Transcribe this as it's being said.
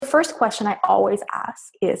first question I always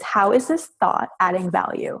ask is, how is this thought adding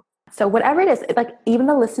value? So whatever it is, like even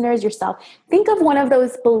the listeners, yourself, think of one of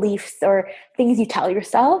those beliefs or things you tell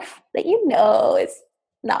yourself that you know is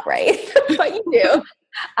not right, but you do.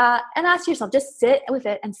 And ask yourself, just sit with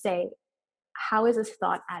it and say, how is this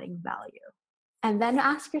thought adding value? And then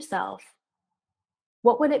ask yourself,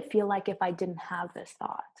 what would it feel like if I didn't have this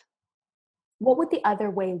thought? What would the other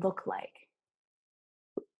way look like?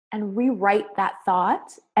 And rewrite that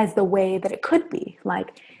thought as the way that it could be. Like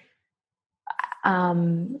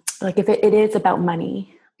if it is about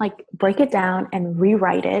money, like break it down and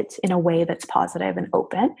rewrite it in a way that's positive and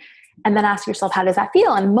open. And then ask yourself, how does that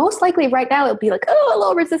feel? And most likely right now it'll be like, oh, a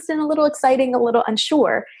little resistant, a little exciting, a little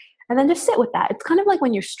unsure. And then just sit with that. It's kind of like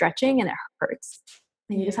when you're stretching and it hurts.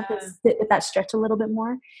 And you just have to sit with that stretch a little bit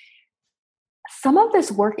more. Some of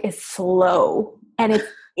this work is slow and it's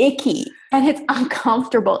icky and it's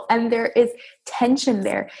uncomfortable and there is tension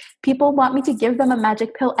there. People want me to give them a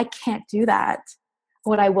magic pill. I can't do that.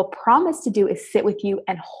 What I will promise to do is sit with you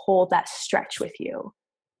and hold that stretch with you.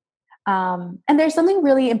 And there's something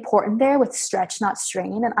really important there with stretch, not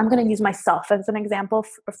strain. And I'm going to use myself as an example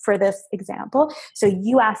for this example. So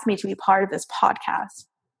you asked me to be part of this podcast.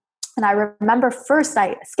 And I remember first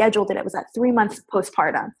I scheduled it. It was at 3 months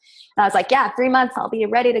postpartum. And I was like, yeah, 3 months, I'll be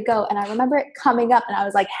ready to go. And I remember it coming up and I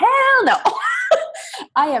was like, hell no,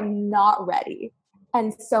 I am not ready.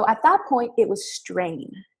 And so at that point, it was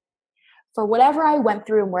strain. For whatever I went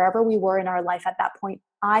through and wherever we were in our life at that point,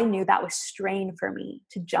 I knew that was strain for me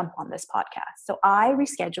to jump on this podcast. So I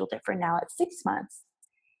rescheduled it for now at 6 months.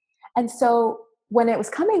 And so when it was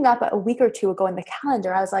coming up a week or two ago in the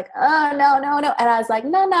calendar, I was like, oh, no. And I was like,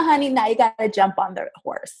 no, honey, now you got to jump on the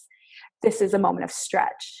horse. This is a moment of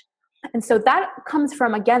stretch. And so that comes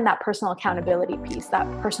from, again, that personal accountability piece, that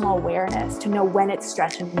personal awareness to know when it's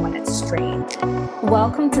stretch and when it's strain.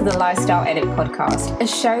 Welcome to the Lifestyle Edit Podcast, a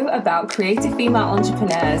show about creative female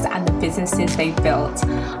entrepreneurs and the businesses they've built.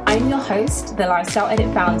 I'm your host, the Lifestyle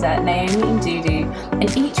Edit founder, Naomi Ndudu,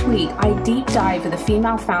 and each week I deep dive with a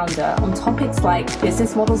female founder on topics like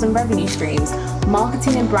business models and revenue streams,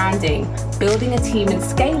 marketing and branding, building a team and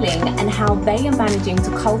scaling, and how they are managing to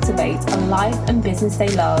cultivate a life and business they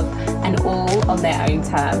love, and all on their own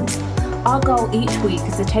terms. Our goal each week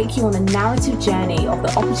is to take you on a narrative journey of the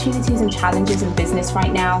opportunities and challenges in business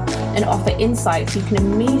right now and offer insights you can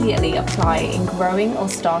immediately apply in growing or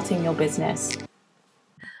starting your business.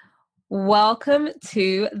 Welcome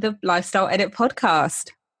to the Lifestyle Edit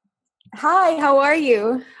Podcast. Hi, how are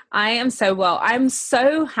you? I am so well. I'm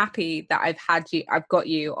so happy that I've got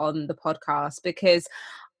you on the podcast because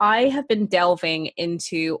I have been delving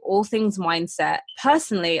into all things mindset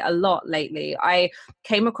personally a lot lately. I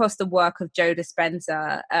came across the work of Joe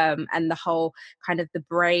Dispenza and the whole kind of the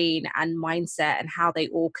brain and mindset and how they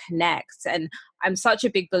all connect. And I'm such a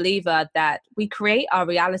big believer that we create our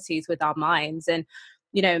realities with our minds. And,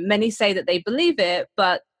 you know, many say that they believe it,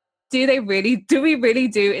 but do we really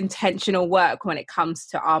do intentional work when it comes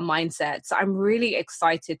to our mindset? So I'm really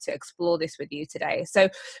excited to explore this with you today. So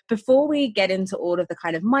before we get into all of the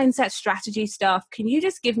kind of mindset strategy stuff, can you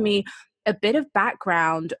just give me a bit of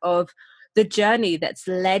background of the journey that's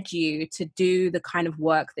led you to do the kind of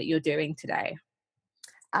work that you're doing today?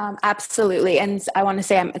 Absolutely. And I want to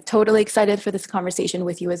say I'm totally excited for this conversation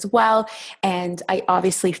with you as well. And I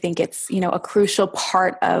obviously think it's, you know, a crucial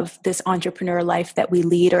part of this entrepreneur life that we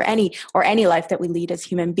lead or any life that we lead as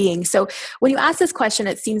human beings. So when you ask this question,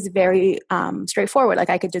 it seems very straightforward. Like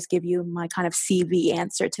I could just give you my kind of CV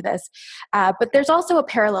answer to this. But there's also a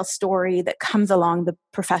parallel story that comes along the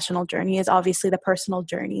professional journey is obviously the personal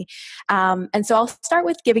journey. And so I'll start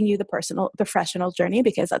with giving you the professional journey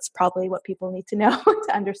because that's probably what people need to know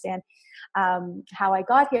to understand how I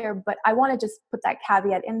got here. But I want to just put that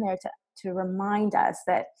caveat in there to remind us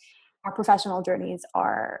that our professional journeys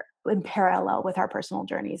are in parallel with our personal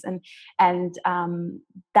journeys, and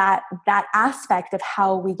that aspect of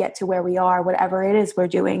how we get to where we are, whatever it is we're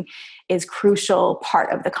doing, is crucial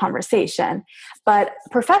part of the conversation. But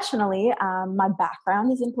professionally, my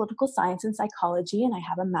background is in political science and psychology, and I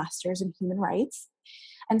have a master's in human rights.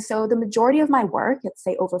 And so the majority of my work, let's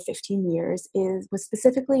say over 15 years, was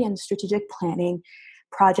specifically in strategic planning,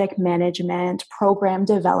 project management, program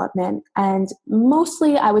development, and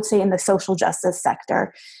mostly I would say in the social justice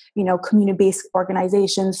sector, you know, community-based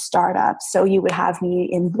organizations, startups. So you would have me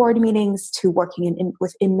in board meetings to working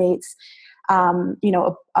with inmates, you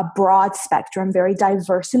know, a broad spectrum, very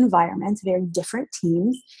diverse environment, very different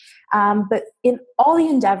teams. But in all the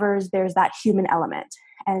endeavors, there's that human element.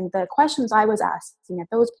 And the questions I was asking at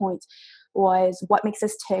those points was what makes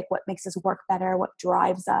us tick, what makes us work better, what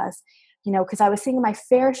drives us, because I was seeing my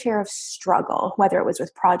fair share of struggle, whether it was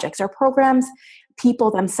with projects or programs,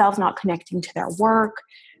 people themselves not connecting to their work,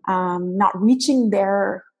 not reaching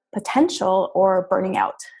their potential, or burning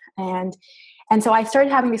out. And so I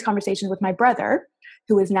started having these conversations with my brother,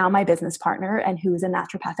 who is now my business partner and who is a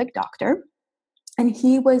naturopathic doctor. And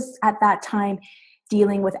he was at that time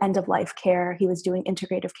dealing with end of life care. He was doing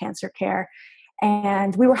integrative cancer care.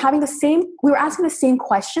 And we were asking the same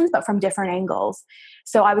questions, but from different angles.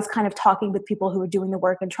 So I was kind of talking with people who were doing the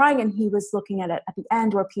work and trying, and he was looking at it at the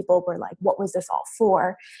end where people were like, what was this all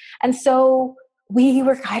for? And so we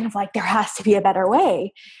were kind of like, there has to be a better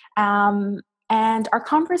way. And our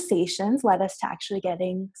conversations led us to actually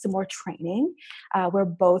getting some more training. We're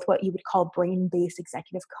both what you would call brain-based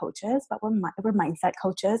executive coaches, but we're mindset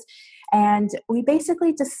coaches. And we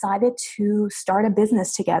basically decided to start a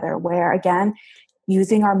business together where, again,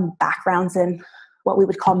 using our backgrounds in what we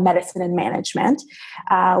would call medicine and management,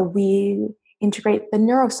 we integrate the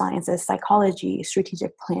neurosciences, psychology,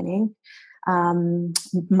 strategic planning,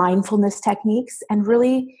 mindfulness techniques, and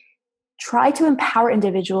really try to empower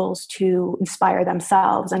individuals to inspire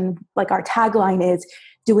themselves. And like our tagline is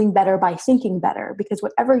doing better by thinking better, because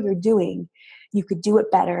whatever you're doing, you could do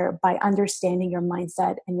it better by understanding your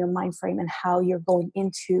mindset and your mind frame and how you're going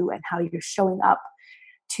into and how you're showing up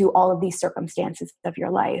to all of these circumstances of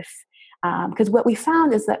your life. Because what we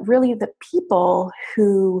found is that really the people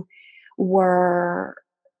who were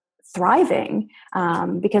thriving,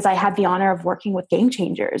 because I had the honor of working with game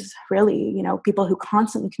changers, really, people who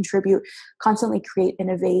constantly contribute, constantly create,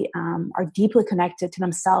 innovate, are deeply connected to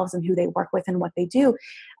themselves and who they work with and what they do.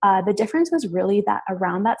 The difference was really that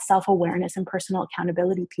around that self-awareness and personal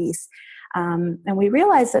accountability piece. And we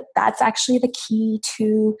realized that that's actually the key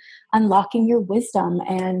to unlocking your wisdom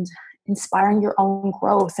and inspiring your own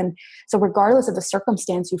growth. And so regardless of the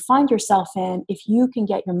circumstance you find yourself in, if you can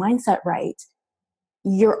get your mindset right,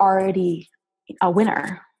 you're already a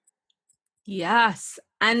winner. Yes.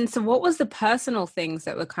 And so what was the personal things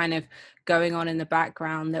that were kind of going on in the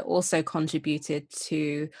background that also contributed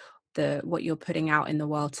to what you're putting out in the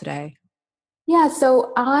world today? Yeah,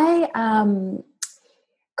 so I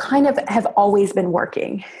kind of have always been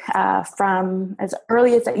working. From as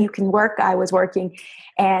early as that you can work, I was working,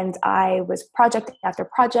 and I was project after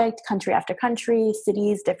project, country after country,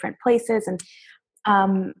 cities, different places. And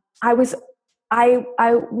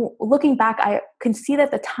looking back, I can see that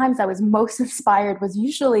the times I was most inspired was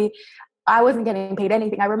usually I wasn't getting paid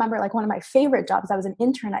anything. I remember like one of my favorite jobs, I was an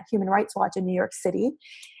intern at Human Rights Watch in New York City,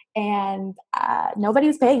 and nobody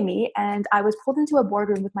was paying me. And I was pulled into a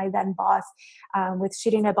boardroom with my then boss, with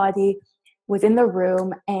Shirin Ebadi was in the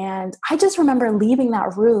room. And I just remember leaving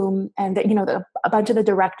that room, and a bunch of the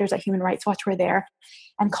directors at Human Rights Watch were there,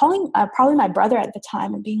 and calling probably my brother at the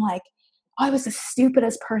time and being like, I was the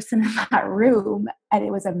stupidest person in that room, and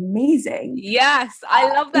it was amazing. Yes,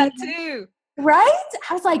 I love that too. Right?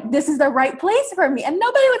 I was like, this is the right place for me. And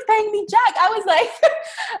nobody was paying me jack. I was like,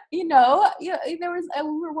 we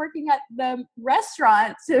were working at the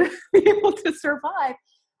restaurant to be able to survive.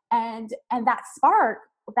 And that spark,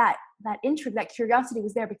 that intrigue, that curiosity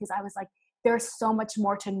was there, because I was like, there's so much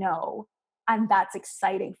more to know. And that's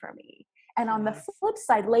exciting for me. And on the flip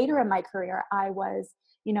side, later in my career, I was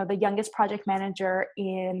the youngest project manager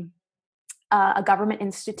in a government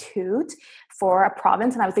institute for a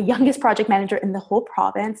province. And I was the youngest project manager in the whole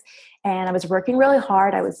province. And I was working really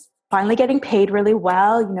hard. I was finally getting paid really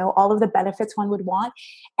well, all of the benefits one would want.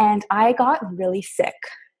 And I got really sick.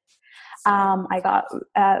 I got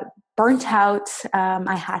burnt out.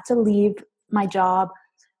 I had to leave my job.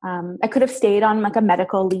 I could have stayed on like a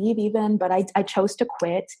medical leave even, but I chose to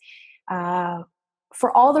quit.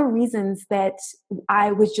 For all the reasons that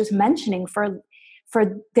I was just mentioning,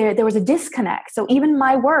 there was a disconnect. So even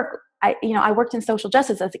my work, I worked in social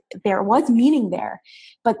justice, there was meaning there,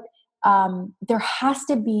 but there has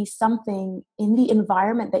to be something in the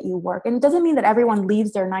environment that you work. And it doesn't mean that everyone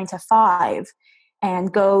leaves their 9 to 5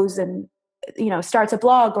 and goes and starts a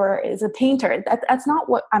blog or is a painter. That's not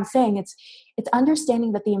what I'm saying. It's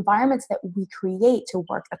understanding that the environments that we create to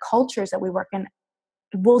work, the cultures that we work in,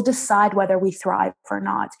 will decide whether we thrive or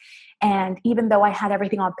not. And even though I had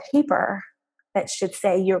everything on paper that should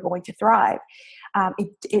say you're going to thrive, I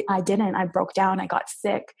didn't. I broke down. I got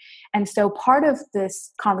sick. And so part of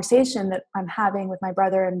this conversation that I'm having with my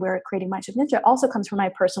brother and we're creating Mindshift Ninja also comes from my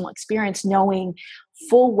personal experience, knowing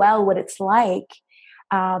full well what it's like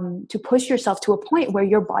to push yourself to a point where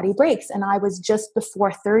your body breaks. And I was just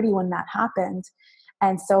before 30 when that happened.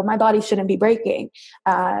 And so my body shouldn't be breaking.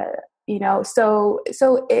 So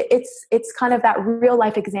it's kind of that real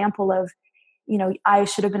life example of I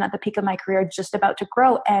should have been at the peak of my career, just about to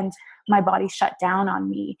grow. And my body shut down on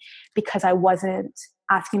me because I wasn't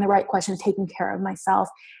asking the right questions, taking care of myself,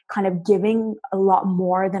 kind of giving a lot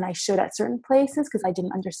more than I should at certain places because I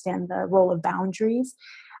didn't understand the role of boundaries.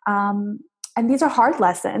 And these are hard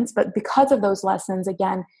lessons, but because of those lessons,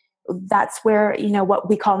 again, that's where, what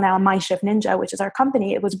we call now Mindshift Ninja, which is our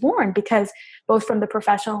company, it was born because both from the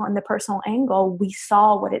professional and the personal angle, we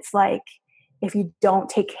saw what it's like if you don't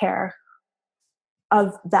take care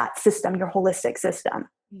of that system, your holistic system.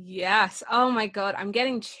 Yes. Oh my God. I'm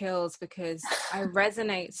getting chills because I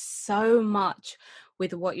resonate so much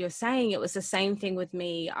with what you're saying. It was the same thing with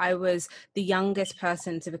me. I was the youngest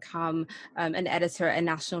person to become an editor at a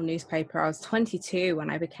national newspaper. I was 22 when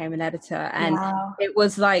I became an editor. And Wow. it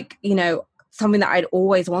was like, something that I'd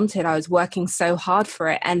always wanted. I was working so hard for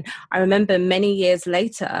it. And I remember many years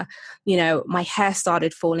later, my hair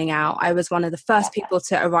started falling out. I was one of the first people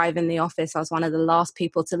to arrive in the office. I was one of the last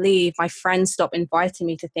people to leave. My friends stopped inviting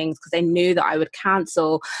me to things because they knew that I would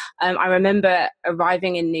cancel. I remember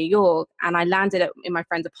arriving in New York and I landed in my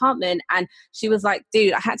friend's apartment and she was like,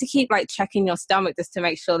 dude, I had to keep checking your stomach just to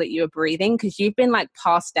make sure that you were breathing because you've been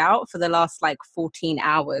passed out for the last 14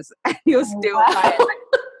 hours and you're still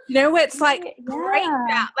Wow. it's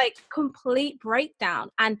breakdown, complete breakdown.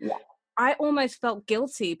 And I almost felt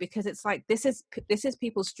guilty because it's this is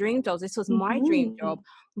people's dream jobs. This was my dream job.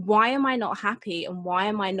 Why am I not happy and why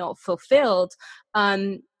am I not fulfilled?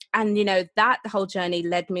 And that whole journey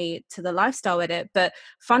led me to the lifestyle edit. But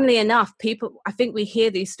funnily enough, I think we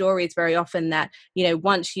hear these stories very often that,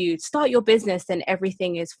 once you start your business, then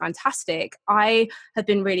everything is fantastic. I have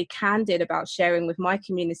been really candid about sharing with my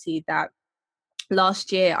community that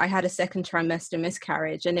last year I had a second trimester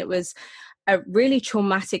miscarriage and it was a really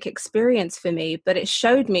traumatic experience for me, but it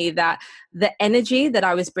showed me that the energy that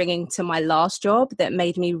I was bringing to my last job that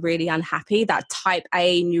made me really unhappy, that type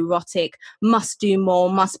A neurotic, must do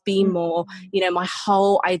more, must be more, my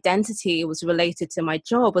whole identity was related to my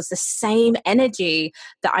job, was the same energy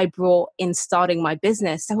that I brought in starting my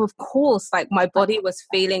business. So of course, my body was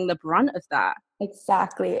feeling the brunt of that.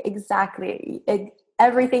 Exactly.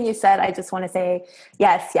 Everything you said, I just want to say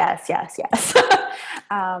yes.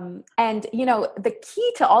 And the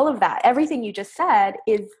key to all of that, everything you just said,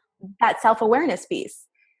 is that self-awareness piece.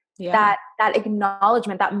 That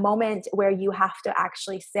acknowledgement, that moment where you have to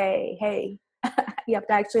actually say, hey, you have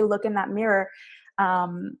to actually look in that mirror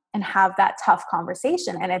and have that tough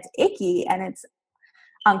conversation. And it's icky and it's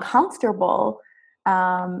uncomfortable.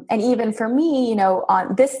 And even for me,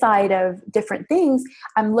 on this side of different things,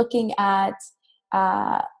 I'm looking at,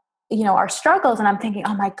 our struggles and I'm thinking,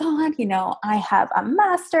 oh my God, I have a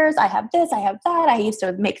master's, I have this, I have that. I used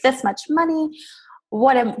to make this much money.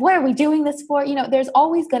 What are we doing this for? There's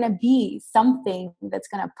always going to be something that's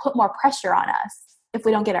going to put more pressure on us if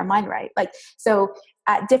we don't get our mind right. So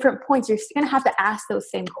at different points, you're going to have to ask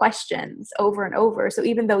those same questions over and over. So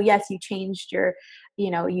even though, yes, you changed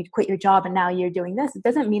you quit your job and now you're doing this, it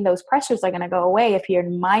doesn't mean those pressures are going to go away if your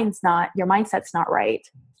mindset's not right.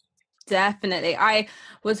 Definitely. I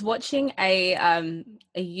was watching a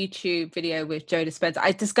YouTube video with Joe Dispenza.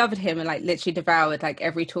 I discovered him and literally devoured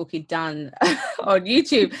every talk he'd done on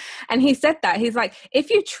YouTube. And he said that he's if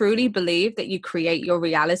you truly believe that you create your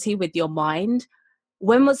reality with your mind,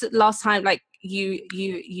 when was the last time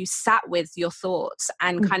you sat with your thoughts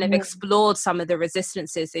and kind of explored some of the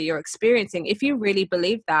resistances that you're experiencing? If you really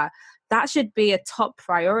believe that, that should be a top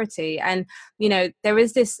priority. And, there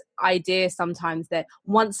is this idea sometimes that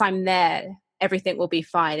once I'm there, everything will be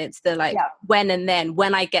fine. It's the when and then,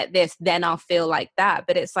 when I get this, then I'll feel like that.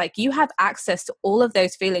 But it's you have access to all of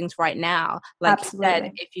those feelings right now, Absolutely. you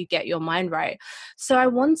said, if you get your mind right. So I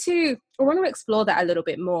want to explore that a little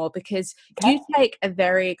bit more because you take a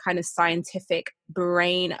very kind of scientific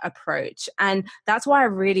brain approach. And that's why I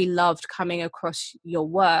really loved coming across your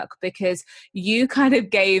work, because you kind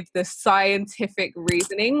of gave the scientific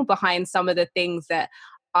reasoning behind some of the things that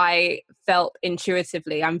I felt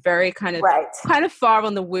intuitively. I'm very kind of far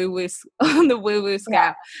on the woo-woo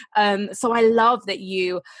scale. So I love that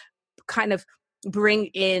you kind of bring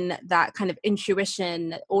in that kind of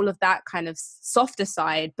intuition, all of that kind of softer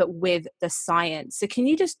side, but with the science. So can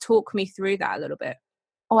you just talk me through that a little bit?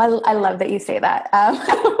 Oh, I love that you say that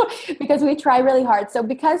because we try really hard. So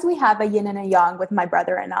because we have a yin and a yang with my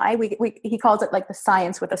brother and I, he calls it the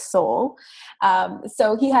science with a soul.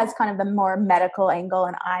 So he has kind of the more medical angle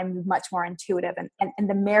and I'm much more intuitive. And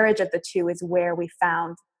the marriage of the two is where we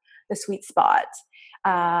found the sweet spot.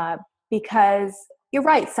 Because you're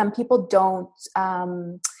right. Some people don't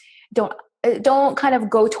don't kind of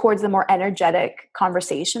go towards the more energetic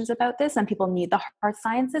conversations about this, and people need the hard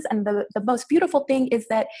sciences. And the most beautiful thing is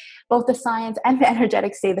that both the science and the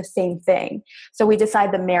energetic say the same thing. So we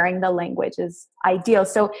decide that marrying the language is ideal.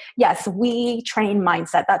 So yes, we train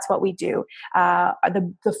mindset. That's what we do.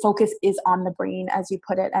 The focus is on the brain, as you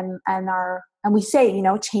put it, and we say,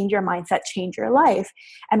 change your mindset, change your life.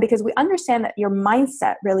 And because we understand that your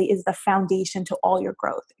mindset really is the foundation to all your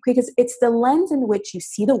growth, because it's the lens in which you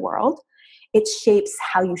see the world. It shapes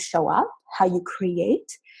how you show up, how you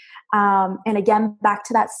create. And again, back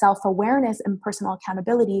to that self-awareness and personal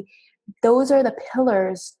accountability, those are the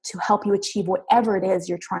pillars to help you achieve whatever it is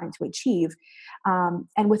you're trying to achieve.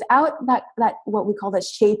 And without that what we call the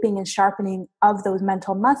shaping and sharpening of those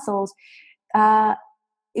mental muscles,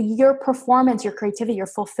 your performance, your creativity, your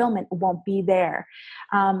fulfillment won't be there.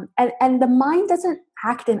 And the mind doesn't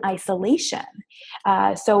act in isolation.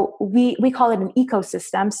 So we call it an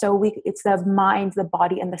ecosystem. So it's the mind, the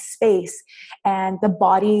body, and the space. And the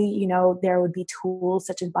body, there would be tools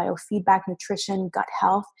such as biofeedback, nutrition, gut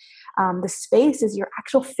health. The space is your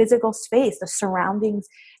actual physical space, the surroundings,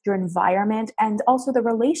 your environment, and also the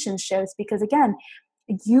relationships. Because again,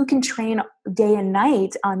 you can train day and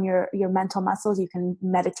night on your mental muscles. You can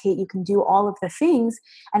meditate. You can do all of the things.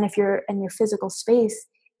 And if your physical space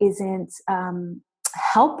isn't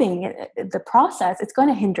helping the process, it's going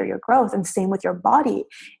to hinder your growth. And same with your body.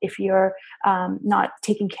 If you're not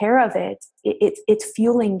taking care of it, it's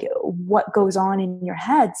fueling what goes on in your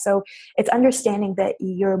head. So it's understanding that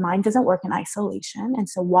your mind doesn't work in isolation. And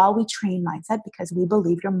so while we train mindset, because we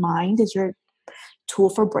believe your mind is your tool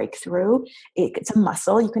for breakthrough, it's a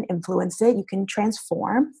muscle, you can influence it, you can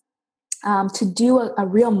transform. To do a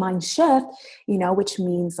real mind shift, which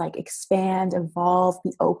means like expand, evolve,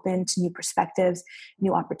 be open to new perspectives,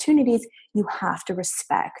 new opportunities, you have to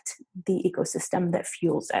respect the ecosystem that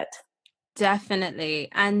fuels it. Definitely.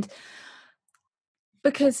 And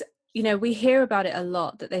because we hear about it a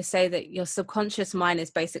lot, that they say that your subconscious mind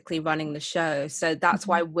is basically running the show. So that's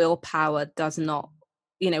why willpower does not,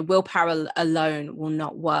 willpower alone will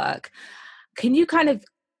not work. Can you kind of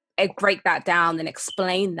break that down and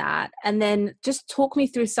explain that? And then just talk me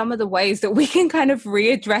through some of the ways that we can kind of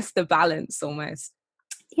readdress the balance almost.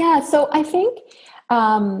 Yeah. So I think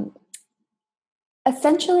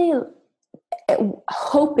essentially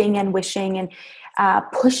hoping and wishing and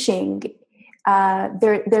pushing,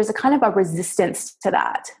 there's a kind of a resistance to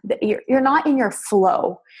that. You're not in your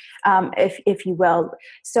flow, if you will.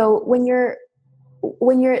 So when you're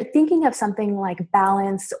thinking of something like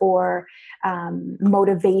balance or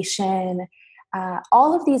motivation,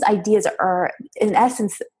 all of these ideas are, in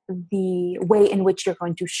essence, the way in which you're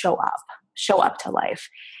going to show up to life.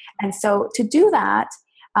 And so to do that,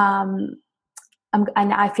 and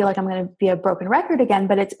I feel like I'm going to be a broken record again,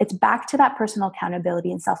 but it's back to that personal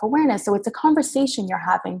accountability and self-awareness. So it's a conversation you're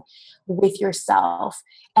having with yourself,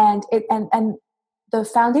 and the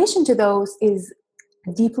foundation to those is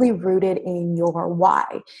deeply rooted in your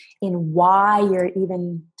why, in why you're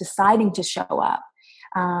even deciding to show up.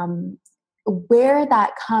 Where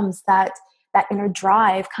that comes, that inner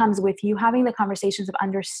drive comes with you having the conversations of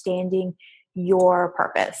understanding your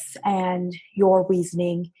purpose and your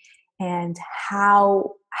reasoning and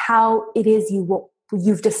how it is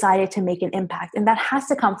you've decided to make an impact. And that has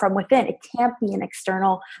to come from within. It can't be an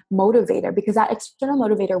external motivator, because that external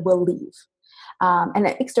motivator will leave. And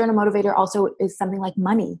an external motivator also is something like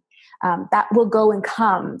money that will go and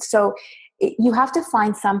come. So you have to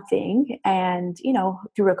find something, and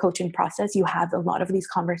through a coaching process, you have a lot of these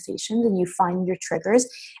conversations and you find your triggers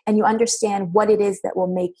and you understand what it is that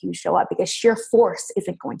will make you show up, because sheer force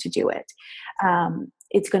isn't going to do it.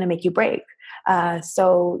 It's going to make you break.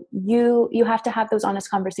 So you have to have those honest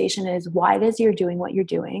conversations is why it is you're doing what you're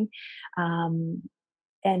doing, and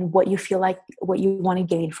what you feel like, what you want to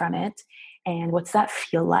gain from it. And what's that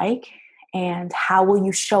feel like? And how will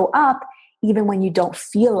you show up even when you don't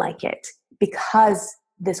feel like it? Because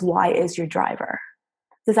this why is your driver.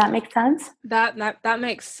 Does that make sense? That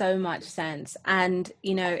makes so much sense. And,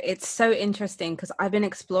 it's so interesting because I've been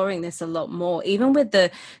exploring this a lot more, even with the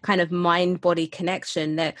kind of mind-body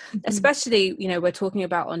connection that, especially, we're talking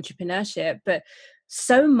about entrepreneurship, but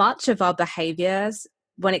so much of our behaviors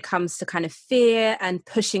when it comes to kind of fear and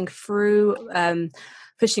pushing through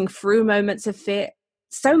moments of fear,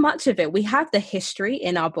 so much of it, we have the history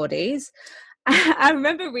in our bodies. I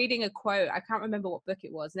remember reading a quote, I can't remember what book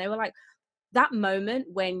it was, and they were like, that moment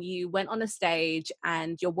when you went on a stage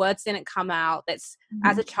and your words didn't come out, that's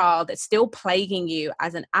as a child, that's still plaguing you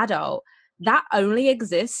as an adult, that only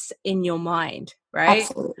exists in your mind, right?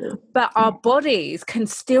 Absolutely. But our bodies can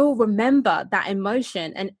still remember that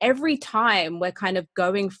emotion. And every time we're kind of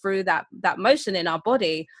going through that motion in our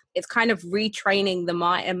body, it's kind of retraining the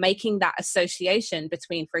mind and making that association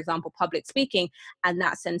between, for example, public speaking and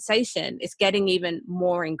that sensation is getting even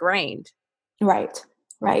more ingrained. Right.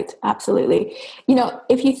 Right. Absolutely.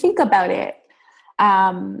 If you think about it,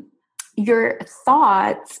 your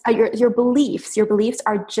thoughts, your beliefs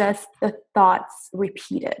are just the thoughts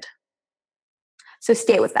repeated. So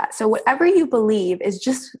stay with that. So whatever you believe is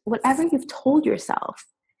just whatever you've told yourself.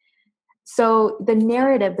 So the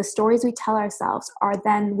narrative, the stories we tell ourselves are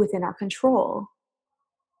then within our control.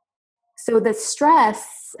 So the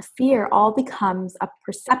stress, fear, all becomes a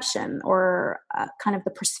perception or kind of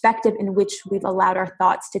the perspective in which we've allowed our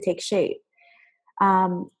thoughts to take shape.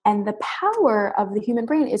 And the power of the human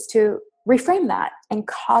brain is to reframe that and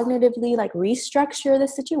cognitively restructure the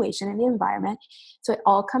situation and the environment. So it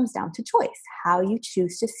all comes down to choice, how you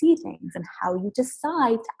choose to see things and how you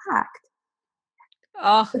decide to act.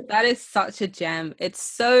 Oh, that is such a gem. It's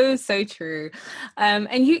so, so true.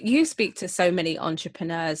 And you speak to so many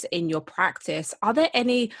entrepreneurs in your practice. Are there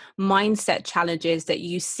any mindset challenges that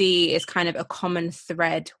you see as kind of a common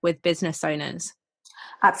thread with business owners?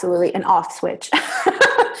 Absolutely, an off switch.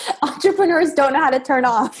 Entrepreneurs don't know how to turn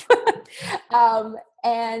off.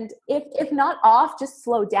 And if not off, just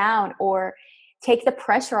slow down or take the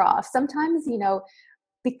pressure off. Sometimes,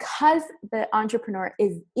 because the entrepreneur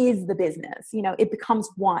is the business, it becomes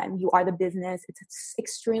one. You are the business. It's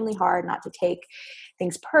extremely hard not to take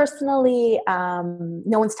things personally.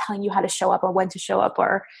 No one's telling you how to show up or when to show up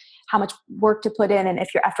or how much work to put in, and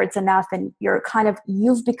if your effort's enough, and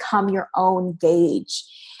you've become your own gauge.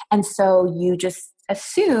 And so you just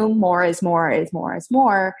assume more is more is more is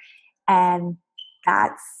more. And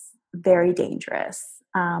that's very dangerous,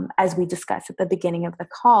 as we discussed at the beginning of the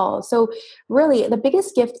call. So really the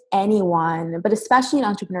biggest gift anyone, but especially an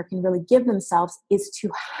entrepreneur, can really give themselves is to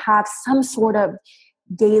have some sort of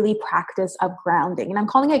daily practice of grounding. And I'm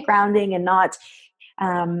calling it grounding and not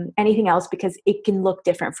anything else, because it can look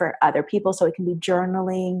different for other people. So it can be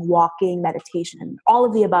journaling, walking, meditation, all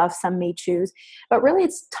of the above. Some may choose, but really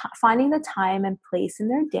it's finding the time and place in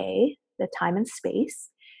their day, the time and space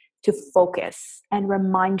to focus and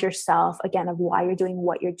remind yourself again of why you're doing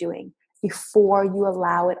what you're doing before you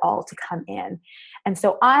allow it all to come in. And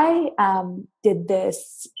so I did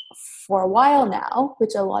this for a while now,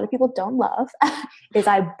 which a lot of people don't love, is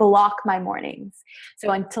I block my mornings.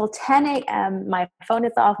 So until 10 a.m., my phone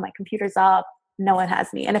is off, my computer's off, no one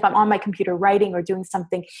has me. And if I'm on my computer writing or doing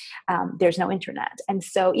something, there's no internet. And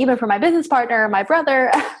so even for my business partner, my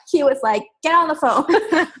brother, he was like, get on the phone.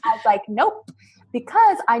 I was like, nope.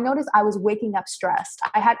 Because I noticed I was waking up stressed.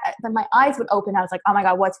 Then my eyes would open. I was like, oh my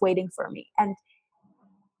God, what's waiting for me? And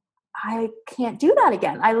I can't do that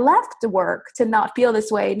again. I left work to not feel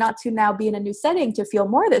this way, not to now be in a new setting to feel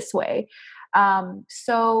more this way.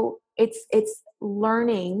 So it's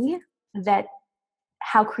learning that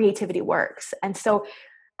how creativity works. And so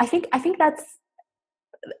I think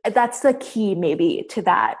that's the key maybe to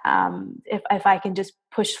that. If I can just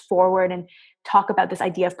push forward and talk about this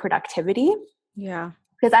idea of productivity. Yeah.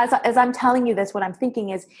 Because as I'm telling you this, what I'm thinking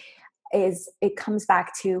is it comes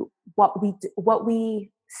back to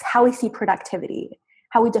how we see productivity,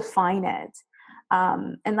 how we define it.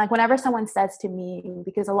 And whenever someone says to me,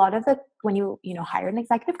 because a lot of when you hire an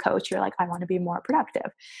executive coach, you're like, I want to be more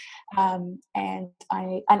productive. And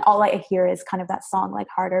all I hear is kind of that song, like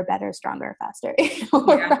harder, better, stronger, faster,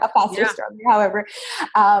 faster, stronger, however.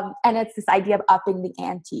 And it's this idea of upping the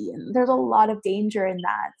ante. And there's a lot of danger in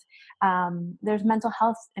that. There's mental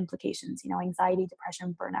health implications, anxiety,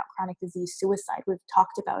 depression, burnout, chronic disease, suicide. We've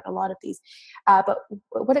talked about a lot of these. But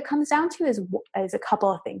what it comes down to is a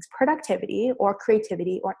couple of things: productivity or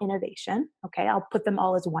creativity or innovation. Okay, I'll put them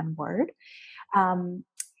all as one word.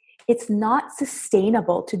 It's not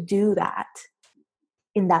sustainable to do that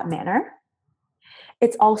in that manner.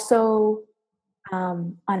 It's also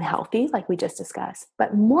unhealthy, like we just discussed,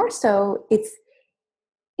 but more so,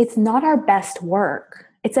 it's not our best work.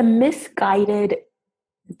 It's a misguided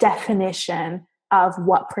definition of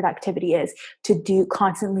what productivity is, to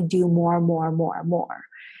constantly do more.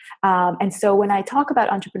 And so when I talk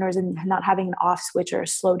about entrepreneurs and not having an off switch or a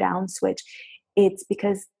slow down switch, it's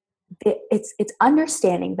because it's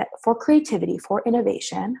understanding that for creativity, for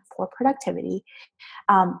innovation, for productivity,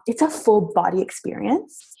 it's a full body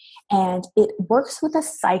experience. And it works with a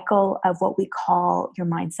cycle of what we call your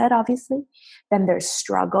mindset, obviously. Then there's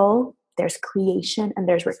struggle, there's creation, and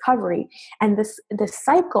there's recovery. And this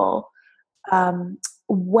cycle,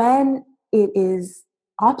 when it is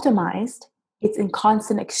optimized it's in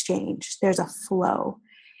constant exchange. There's a flow,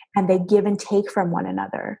 and they give and take from one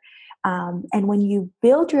another. And when you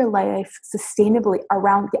build your life sustainably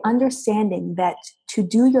around the understanding that to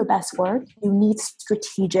do your best work, you need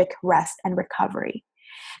strategic rest and recovery.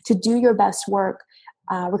 To do your best work,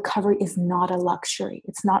 recovery is not a luxury.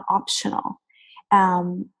 It's not optional.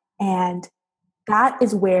 And that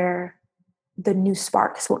is where the new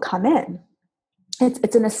sparks will come in.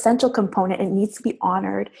 It's an essential component. It needs to be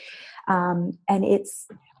honored. And it's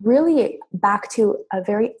really back to a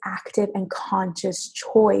very active and conscious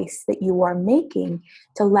choice that you are making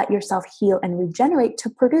to let yourself heal and regenerate to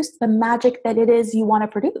produce the magic that it is you want to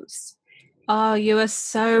produce. Oh, you are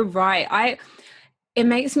so right. It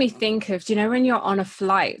makes me think of, do you know, when you're on a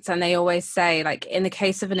flight and they always say, like, in the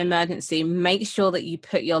case of an emergency, make sure that you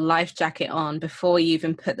put your life jacket on before you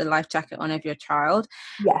even put the life jacket on of your child.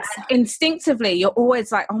 Yes. And instinctively, you're always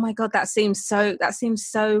like, oh my God, that seems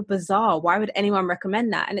so bizarre. Why would anyone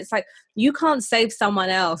recommend that? And it's like, you can't save someone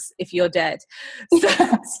else if you're dead. So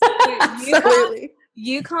Yes. Absolutely.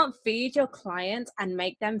 You can't feed your client and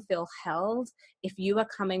make them feel held if you are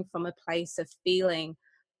coming from a place of feeling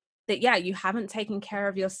that, yeah, you haven't taken care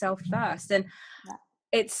of yourself first. And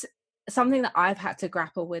it's something that I've had to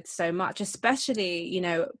grapple with so much, especially, you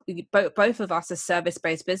know, both of us are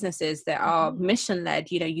service-based businesses that are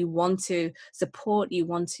mission-led. You know, you want to support, you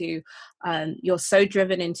want to, you're so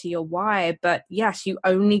driven into your why, but yes, you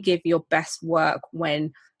only give your best work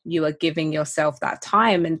when you are giving yourself that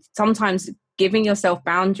time. And sometimes giving yourself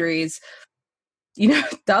boundaries, you know,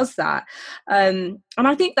 does that. And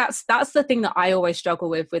I think that's the thing that I always struggle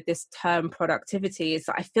with this term productivity, is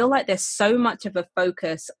that I feel like there's so much of a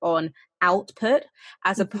focus on output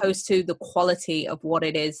as opposed to the quality of what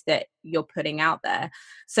it is that you're putting out there.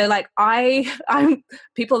 So like I'm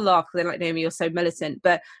people laugh because they're like, Naomi, you're so militant.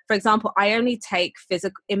 But for example, I only take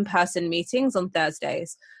physical in-person meetings on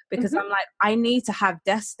Thursdays because I'm like, I need to have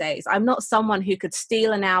desk days. I'm not someone who could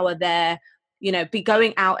steal an hour there, you know, be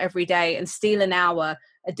going out every day and steal an hour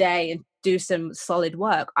a day and do some solid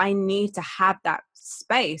work. I need to have that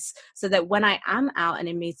space so that when I am out and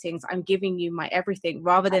in meetings, I'm giving you my everything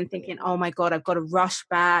rather than thinking, oh my God, I've got to rush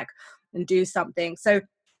back and do something. So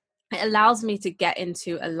it allows me to get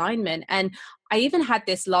into alignment. And I even had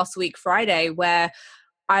this last week, Friday, where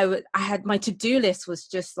I had my to-do list was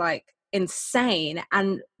just like insane,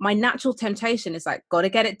 and my natural temptation is like, gotta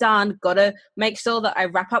get it done, gotta make sure that I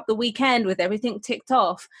wrap up the weekend with everything ticked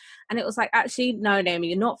off. And it was like, actually, no, Naomi,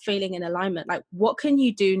 you're not feeling in alignment. Like, what can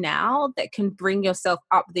you do now that can bring yourself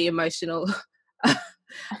up the emotional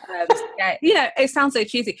scale? You know, it sounds so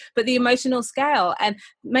cheesy, but the emotional scale. And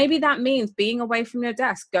maybe that means being away from your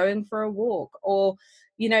desk, going for a walk, or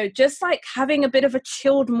you know, just like having a bit of a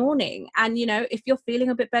chilled morning. And you know, if you're feeling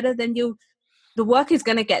a bit better, then the work is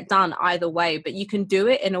going to get done either way, but you can do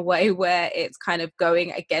it in a way where it's kind of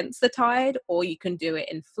going against the tide, or you can do it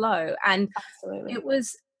in flow. And It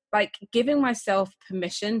was like giving myself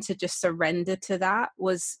permission to just surrender to that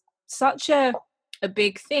was such a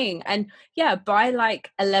big thing. And yeah, by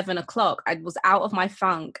like 11 o'clock, I was out of my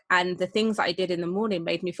funk, and the things that I did in the morning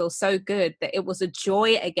made me feel so good that it was a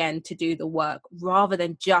joy again to do the work rather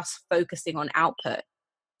than just focusing on output.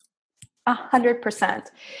 100%.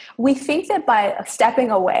 We think that by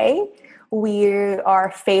stepping away, we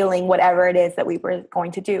are failing whatever it is that we were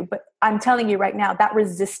going to do. But I'm telling you right now, that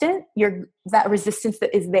resistance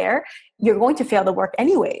that is there, you're going to fail the work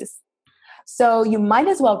anyways. So you might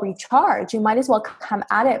as well recharge. You might as well come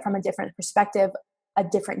at it from a different perspective, a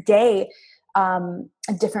different day, a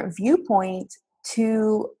different viewpoint,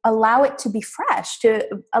 to allow it to be fresh, to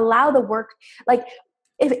allow the work, like,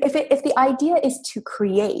 if the idea is to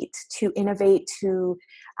create, to innovate, to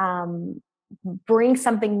bring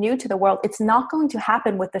something new to the world, it's not going to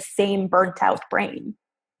happen with the same burnt out brain.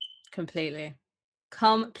 Completely.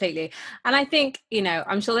 And I think, you know,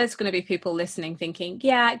 I'm sure there's going to be people listening thinking,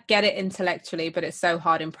 yeah, get it intellectually, but it's so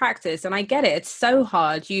hard in practice. And I get it. It's so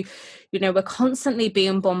hard. You know, we're constantly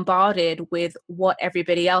being bombarded with what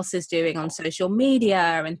everybody else is doing on social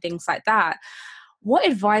media and things like that. What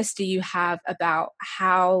advice do you have about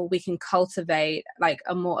how we can cultivate like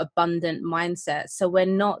a more abundant mindset, so we're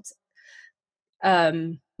not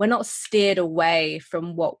steered away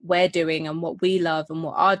from what we're doing and what we love and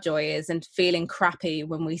what our joy is, and feeling crappy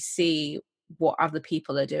when we see what other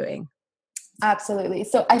people are doing? Absolutely.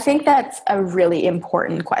 So I think that's a really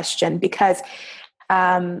important question, because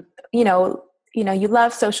you know, you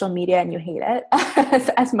love social media and you hate it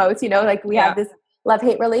as most, you know, like we have this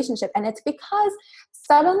love-hate relationship. And it's because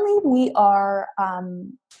suddenly we are,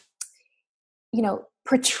 you know,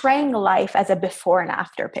 portraying life as a before and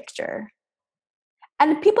after picture.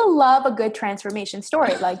 And people love a good transformation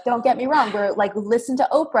story. Like, don't get me wrong. We're like, listen to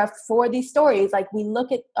Oprah for these stories. Like, we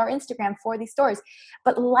look at our Instagram for these stories.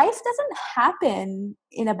 But life doesn't happen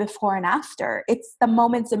in a before and after. It's the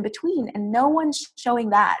moments in between, and no one's showing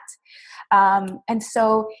that. And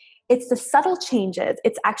so it's the subtle changes.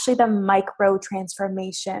 It's actually the micro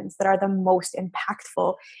transformations that are the most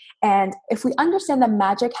impactful. And if we understand the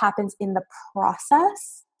magic happens in the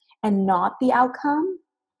process and not the outcome,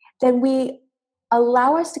 then we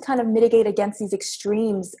allow us to kind of mitigate against these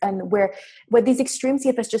extremes, and where these extremes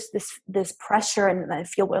give us just this pressure, and I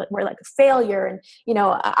feel we're like a failure. And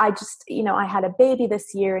I just I had a baby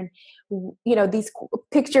this year, and these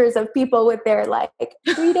pictures of people with their like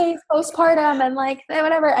 3 days postpartum and like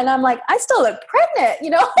whatever, and I'm like, I still look pregnant,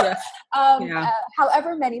 Yeah. Yeah.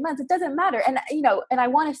 however many months, it doesn't matter. And and I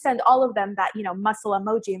want to send all of them that muscle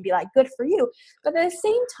emoji and be like, good for you. But at the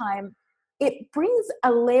same time, it brings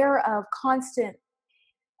a layer of constant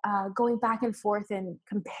going back and forth and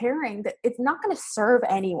comparing that it's not going to serve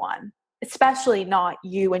anyone, especially not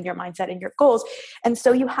you and your mindset and your goals. And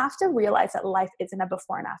so you have to realize that life isn't a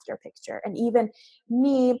before and after picture. And even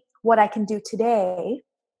me, what I can do today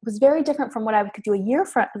was very different from what I could do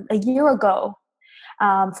a year ago.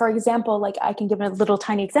 For example, like I can give a little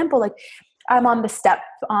tiny example. Like I'm on the step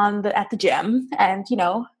at the gym, and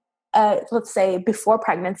let's say before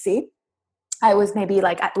pregnancy, I was maybe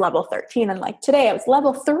like at level 13, and like today I was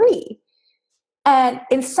level 3. And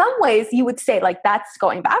in some ways you would say like that's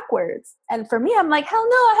going backwards. And for me, I'm like, hell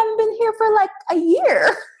no, I haven't been here for like a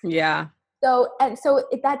year. Yeah. So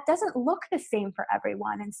that doesn't look the same for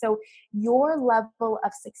everyone. And so your level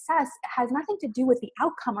of success has nothing to do with the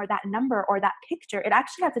outcome or that number or that picture. It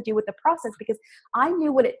actually has to do with the process, because I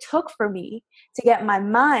knew what it took for me to get my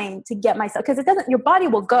mind, to get myself, because your body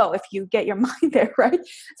will go if you get your mind there, right?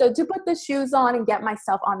 So to put the shoes on and get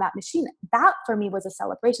myself on that machine, that for me was a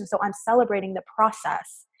celebration. So I'm celebrating the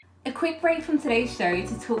process. A quick break from today's show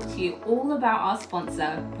to talk to you all about our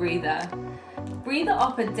sponsor, Breather. Breather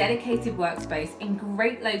offer dedicated workspace in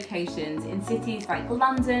great locations in cities like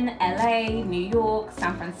London, LA, New York,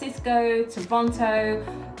 San Francisco, Toronto,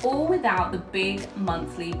 all without the big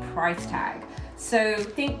monthly price tag. So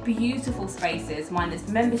think beautiful spaces minus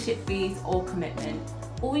membership fees or commitment.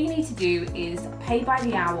 All you need to do is pay by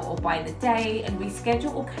the hour or by the day, and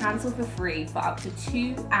reschedule or cancel for free for up to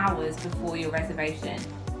 2 hours before your reservation.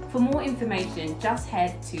 For more information, just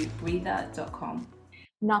head to breather.com.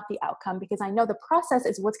 Not the outcome, because I know the process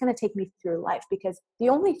is what's going to take me through life, because the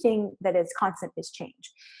only thing that is constant is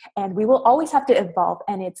change, and we will always have to evolve,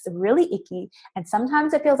 and it's really icky, and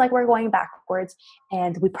sometimes it feels like we're going backwards,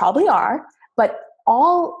 and we probably are, but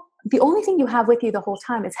the only thing you have with you the whole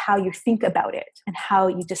time is how you think about it and how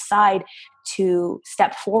you decide to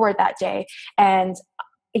step forward that day. And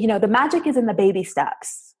the magic is in the baby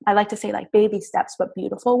steps. I like to say like baby steps, but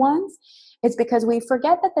beautiful ones. It's because we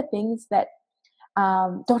forget that the things that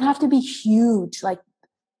don't have to be huge, like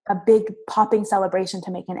a big popping celebration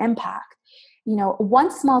to make an impact.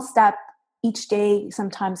 One small step each day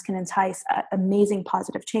sometimes can entice amazing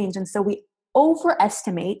positive change. And so we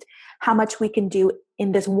overestimate how much we can do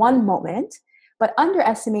in this one moment, but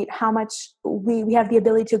underestimate how much we have the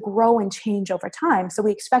ability to grow and change over time. So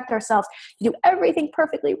we expect ourselves to do everything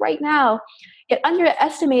perfectly right now, yet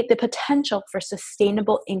underestimate the potential for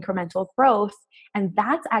sustainable incremental growth. And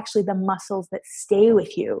that's actually the muscles that stay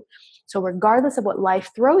with you. So regardless of what life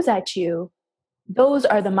throws at you, those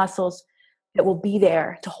are the muscles that will be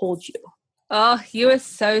there to hold you. Oh, you are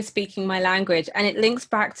so speaking my language. And it links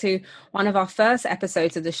back to one of our first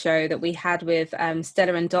episodes of the show that we had with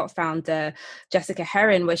Stella and Dot founder Jessica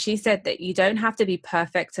Herron, where she said that you don't have to be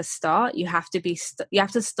perfect to start. You have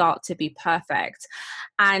to start to be perfect.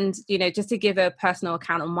 And, just to give a personal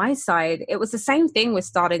account on my side, it was the same thing with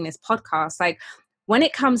starting this podcast. Like when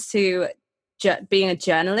it comes to being a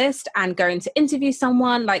journalist and going to interview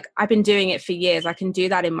someone, like I've been doing it for years. I can do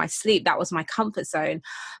that in my sleep. That was my comfort zone.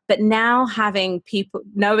 But now knowing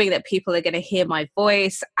that people are going to hear my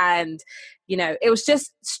voice, and, it was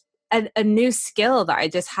just a new skill that I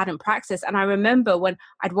just hadn't practiced. And I remember when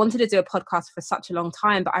I'd wanted to do a podcast for such a long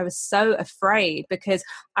time, but I was so afraid because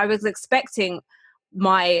I was expecting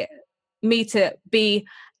me to be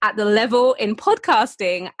at the level in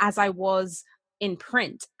podcasting as I was in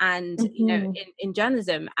print and in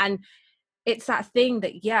journalism. And it's that thing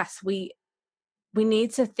that yes, we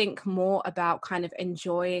need to think more about kind of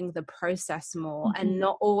enjoying the process more and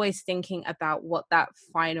not always thinking about what that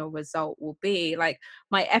final result will be. Like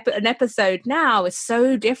an episode now is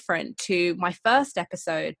so different to my first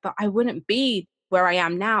episode, but I wouldn't be where I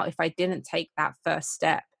am now if I didn't take that first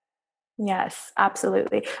step. Yes,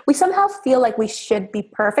 absolutely. We somehow feel like we should be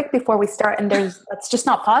perfect before we start, and that's just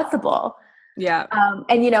not possible. Yeah.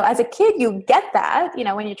 And, as a kid, you get that,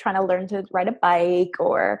 when you're trying to learn to ride a bike,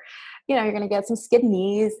 or, you're going to get some skid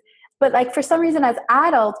knees. But like, for some reason as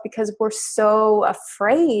adults, because we're so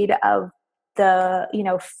afraid of the,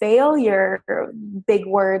 failure, big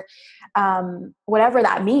word, whatever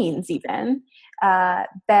that means even,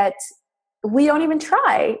 that we don't even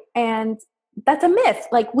try. And that's a myth.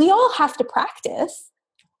 Like, we all have to practice.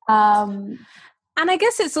 And I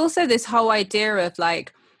guess it's also this whole idea of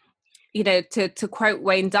like, to quote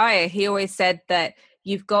Wayne Dyer, he always said that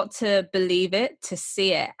you've got to believe it to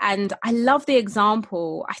see it. And I love the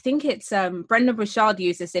example. I think it's Brendan Burchard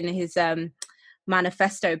uses in his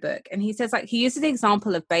manifesto book. And he says, like, he uses the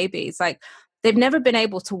example of babies. Like, they've never been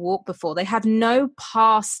able to walk before. They have no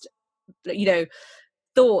past,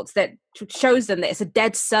 thoughts that shows them that it's a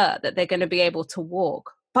dead cert that they're going to be able to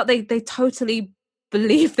walk. But they totally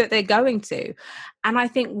believe that they're going to. And I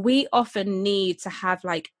think we often need to have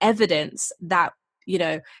like evidence that,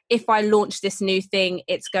 if I launch this new thing,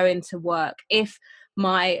 it's going to work. If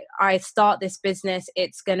I start this business,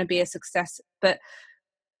 it's going to be a success. But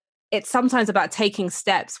it's sometimes about taking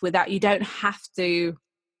steps without, you don't have to.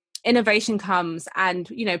 Innovation comes, and,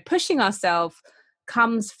 pushing ourselves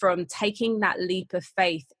comes from taking that leap of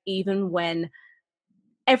faith, even when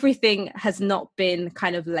everything has not been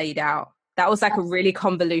kind of laid out. That was like a really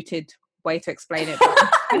convoluted way to explain it.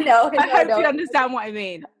 I hope you understand what I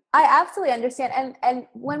mean. I absolutely understand. And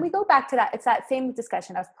when we go back to that, it's that same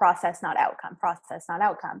discussion of process, not outcome, process, not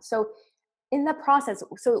outcome. So in the process,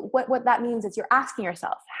 so what that means is you're asking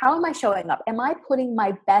yourself, how am I showing up? Am I putting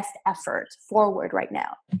my best effort forward right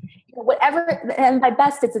now? Whatever, and my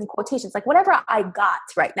best is in quotations, like whatever I got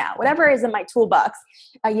right now, whatever is in my toolbox,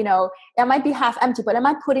 it might be half empty, but am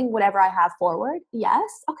I putting whatever I have forward? Yes.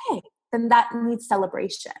 Okay. Then that needs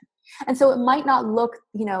celebration. And so it might not look,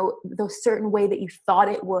 the certain way that you thought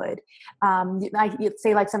it would. You'd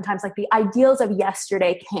say, like, sometimes like the ideals of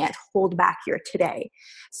yesterday can't hold back your today.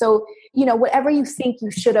 So, whatever you think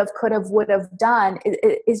you should have, could have, would have done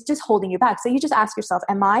is just holding you back. So you just ask yourself,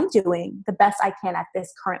 am I doing the best I can at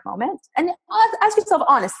this current moment? And ask yourself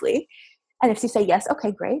honestly. And if you say yes,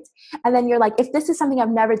 okay, great. And then you're like, if this is something I've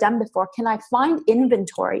never done before, can I find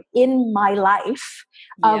inventory in my life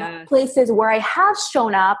of places where I have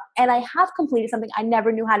shown up and I have completed something I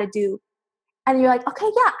never knew how to do? And you're like, okay,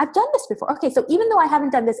 yeah, I've done this before. Okay, so even though I haven't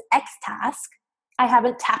done this X task, I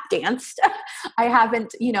haven't tap danced, I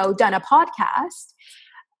haven't, done a podcast,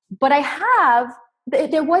 but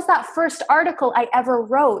there was that first article I ever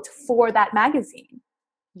wrote for that magazine.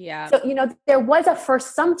 Yeah. So, there was a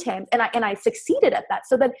first sometime, and I succeeded at that,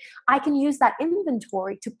 so that I can use that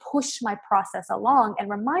inventory to push my process along and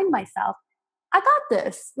remind myself, I got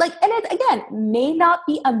this. Like, and it, again, may not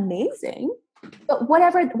be amazing, but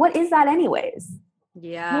what is that anyways?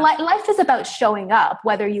 Yeah. Life is about showing up,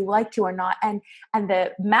 whether you like to or not. And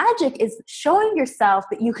the magic is showing yourself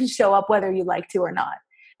that you can show up whether you like to or not,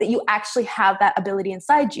 that you actually have that ability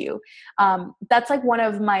inside you. That's like one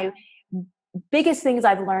of my biggest things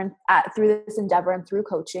I've learned through this endeavor and through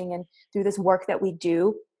coaching and through this work that we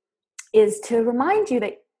do, is to remind you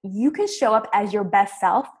that you can show up as your best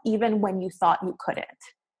self even when you thought you couldn't.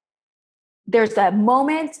 There's a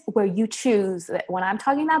moment where you choose that when I'm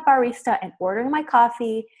talking about barista and ordering my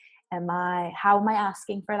coffee, how am I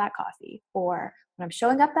asking for that coffee? Or when I'm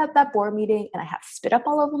showing up at that board meeting and I have spit up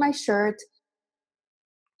all over my shirt,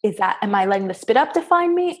 am I letting the spit up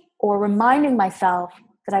define me, or reminding myself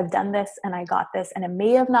that I've done this and I got this, and it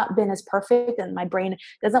may have not been as perfect and my brain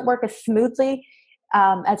doesn't work as smoothly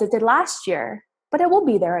as it did last year, but it will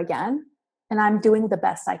be there again. And I'm doing the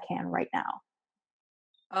best I can right now.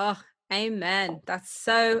 Oh, amen. That's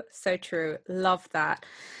so, so true. Love that.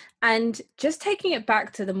 And just taking it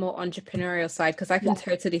back to the more entrepreneurial side, because I can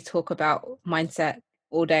totally talk about mindset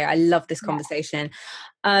all day. I love this conversation.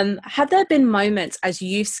 Have there been moments as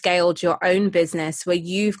you've scaled your own business where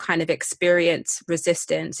you've kind of experienced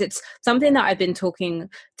resistance? It's something that I've been talking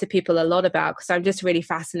to people a lot about, because I'm just really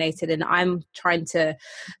fascinated, and I'm trying to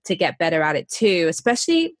get better at it too,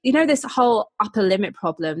 especially, this whole upper limit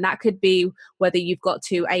problem. That could be whether you've got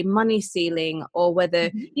to a money ceiling, or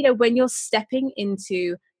whether, when you're stepping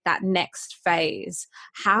into that next phase,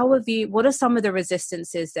 what are some of the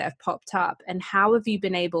resistances that have popped up, and how have you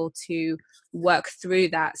been able to work through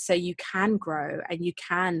that so you can grow and you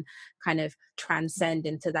can kind of transcend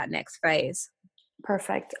into that next phase?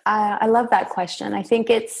 Perfect. I love that question. I think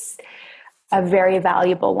it's a very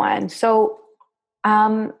valuable one. So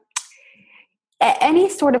any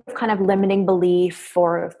sort of kind of limiting belief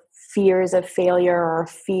or fears of failure or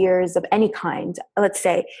fears of any kind, let's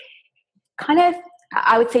say, kind of,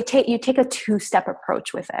 I would say you take a two-step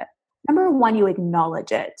approach with it. Number one, you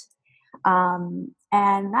acknowledge it. And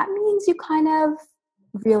that means you kind of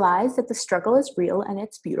realize that the struggle is real and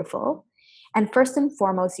it's beautiful. And first and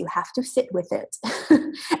foremost, you have to sit with it.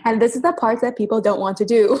 And this is the part that people don't want to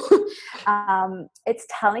do. It's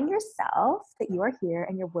telling yourself that you are here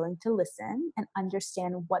and you're willing to listen and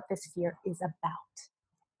understand what this fear is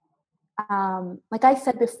about. Like I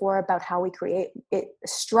said before about how we create it,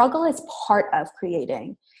 struggle is part of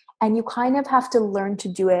creating. And you kind of have to learn to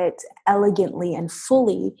do it elegantly and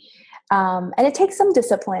fully. And it takes some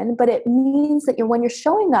discipline, but it means that when you're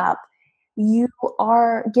showing up, you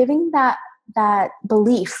are giving that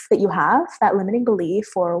belief that you have, that limiting belief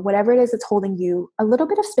or whatever it is that's holding you, a little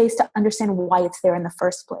bit of space to understand why it's there in the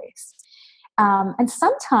first place. And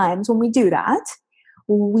sometimes when we do that,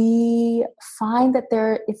 we find that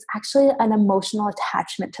there is actually an emotional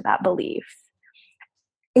attachment to that belief.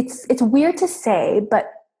 It's weird to say,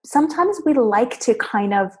 but sometimes we like to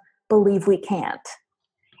kind of believe we can't.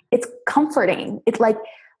 It's comforting. It's like,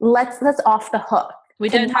 let's off the hook. We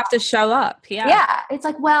don't have to show up. Yeah. It's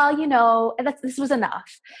like, well, this was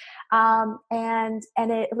enough. And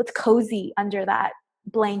it was cozy under that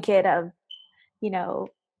blanket of,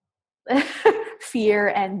 fear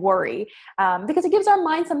and worry, because it gives our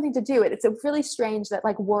mind something to do. It's really strange that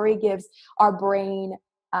like worry gives our brain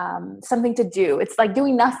something to do. It's like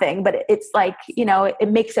doing nothing, but it's like, it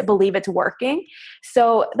makes it believe it's working.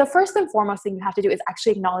 So the first and foremost thing you have to do is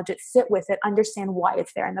actually acknowledge it, sit with it, understand why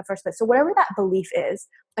it's there in the first place. So whatever that belief is,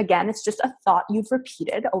 again, it's just a thought you've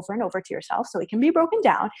repeated over and over to yourself, so it can be broken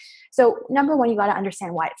down. So number one, you got to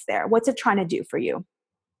understand why it's there. What's it trying to do for you?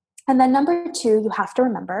 And then number two, you have to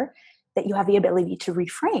remember that you have the ability to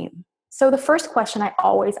reframe. So the first question I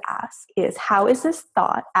always ask is, how is this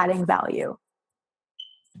thought adding value?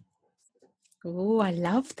 Oh, I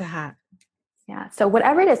love that. Yeah. So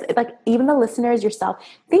whatever it is, like even the listeners, yourself,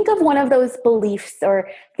 think of one of those beliefs or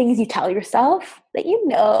things you tell yourself that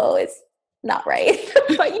is not right,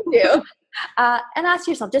 but you do. And ask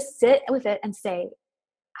yourself, just sit with it and say,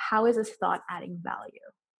 how is this thought adding value?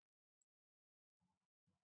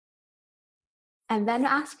 And then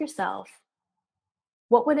ask yourself,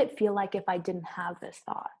 what would it feel like if I didn't have this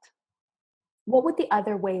thought? What would the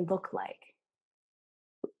other way look like?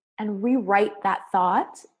 And rewrite that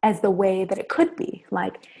thought as the way that it could be.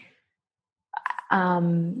 Like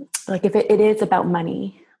if it is about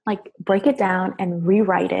money, like break it down and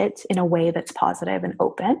rewrite it in a way that's positive and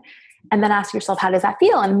open. And then ask yourself, how does that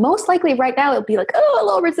feel? And most likely right now it'll be like, a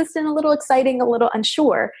little resistant, a little exciting, a little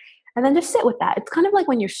unsure. And then just sit with that. It's kind of like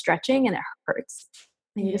when you're stretching and it hurts.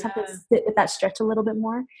 And you just have to sit with that stretch a little bit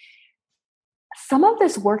more. Some of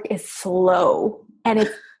this work is slow and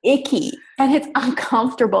it's icky and it's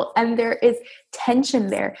uncomfortable and there is tension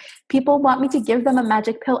there. People want me to give them a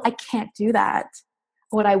magic pill. I can't do that.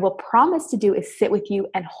 What I will promise to do is sit with you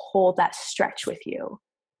and hold that stretch with you.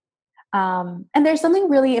 And there's something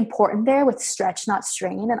really important there with stretch, not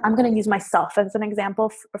strain. And I'm going to use myself as an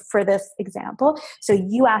example for this example. So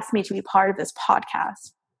you asked me to be part of this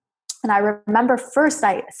podcast. And I remember first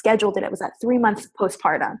I scheduled it. It was at 3 months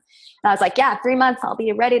postpartum. And I was like, 3 months, I'll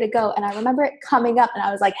be ready to go. And I remember it coming up and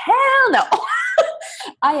I was like, hell no,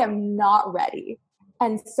 I am not ready.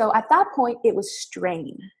 And so at that point, it was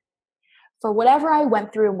strain. For whatever I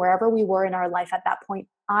went through and wherever we were in our life at that point,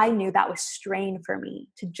 I knew that was strain for me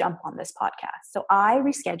to jump on this podcast. So I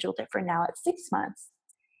rescheduled it for now at 6 months.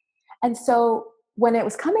 And so when it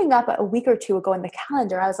was coming up a week or two ago in the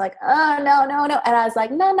calendar, I was like, oh, no. And I was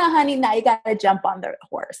like, no, honey, now you got to jump on the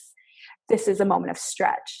horse. This is a moment of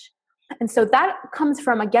stretch. And so that comes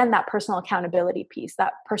from, again, that personal accountability piece,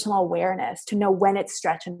 that personal awareness to know when it's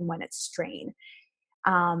stretch and when it's strain.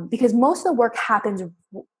 Because most of the work happens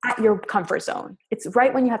at your comfort zone. It's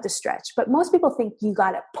right when you have to stretch. But most people think you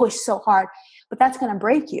got to push so hard, but that's going to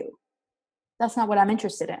break you. That's not what I'm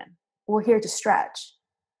interested in. We're here to stretch.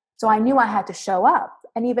 So I knew I had to show up.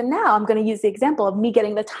 And even now, I'm going to use the example of me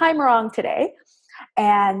getting the time wrong today.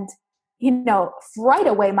 And, right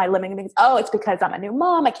away, my limiting things, it's because I'm a new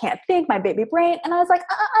mom. I can't think, my baby brain. And I was like,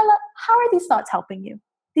 how are these thoughts helping you?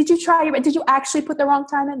 Did you actually put the wrong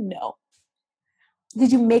time in? No.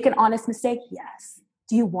 Did you make an honest mistake? Yes.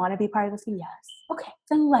 Do you want to be part of this? Yes. Okay,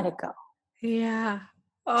 then let it go. Yeah.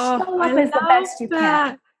 Show up as the best you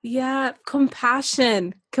can. Yeah,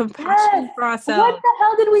 compassion for ourselves. What the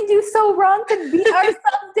hell did we do so wrong to beat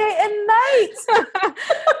ourselves day and night?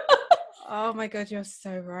 Oh my God, you're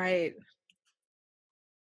so right.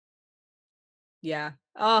 Yeah.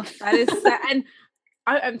 Oh, that is so, and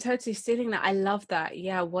I'm totally stealing that. I love that.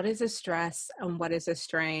 Yeah. What is a stress and what is a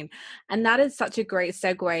strain? And that is such a great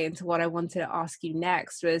segue into what I wanted to ask you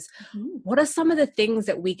next was, Mhm. what are some of the things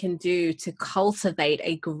that we can do to cultivate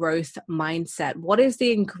a growth mindset? What is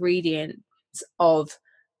the ingredient of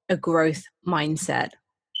a growth mindset?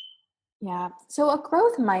 Yeah. So a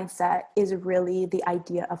growth mindset is really the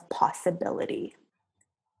idea of possibility.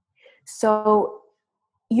 So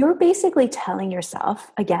you're basically telling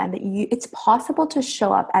yourself again that it's possible to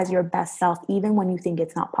show up as your best self even when you think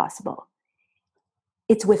it's not possible.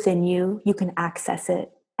 It's within you, you can access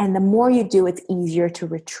it, and the more you do, it's easier to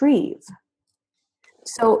retrieve.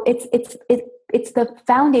 So it's the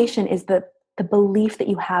foundation is the belief that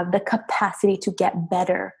you have the capacity to get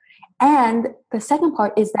better. And the second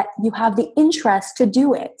part is that you have the interest to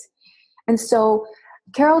do it. And so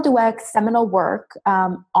Carol Dweck's seminal work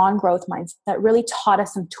on growth mindset really taught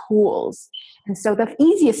us some tools. And so the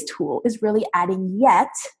easiest tool is really adding yet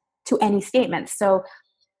to any statement. So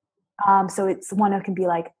it's one that can be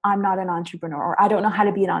like, I'm not an entrepreneur, or I don't know how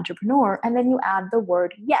to be an entrepreneur. And then you add the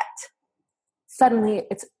word yet. Suddenly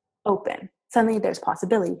it's open. Suddenly there's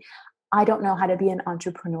possibility. I don't know how to be an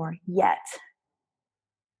entrepreneur yet.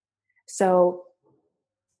 So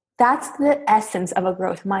that's the essence of a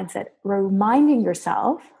growth mindset. Reminding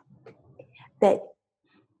yourself that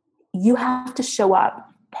you have to show up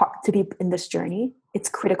to be in this journey. It's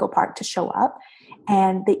a critical part to show up,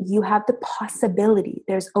 and that you have the possibility.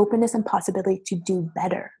 There's openness and possibility to do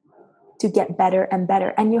better, to get better and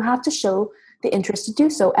better. And you have to show the interest to do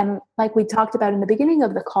so. And like we talked about in the beginning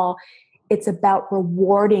of the call, it's about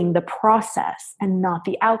rewarding the process and not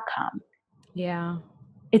the outcome. Yeah.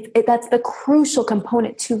 That's the crucial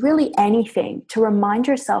component to really anything, to remind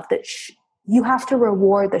yourself that you have to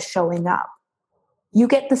reward the showing up. You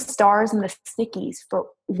get the stars and the stickies for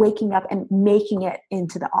waking up and making it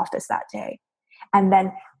into the office that day. And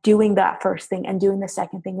then doing that first thing and doing the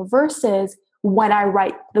second thing versus when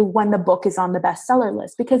the book is on the bestseller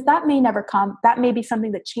list, because that may never come. That may be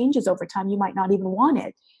something that changes over time. You might not even want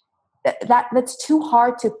it. That's too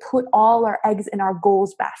hard to put all our eggs in our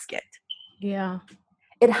goals basket. Yeah.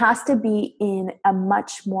 It has to be in a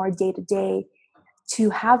much more day-to-day to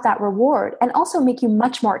have that reward and also make you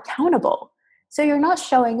much more accountable. So you're not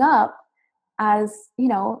showing up as,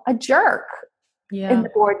 a jerk in the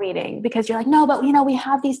board meeting because you're like, no, but we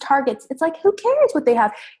have these targets. It's like, who cares what they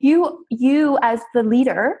have? You as the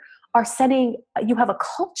leader you have a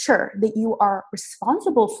culture that you are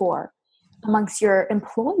responsible for amongst your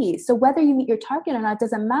employees. So whether you meet your target or not, it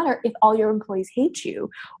doesn't matter if all your employees hate you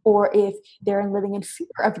or if they're living in fear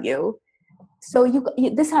of you. So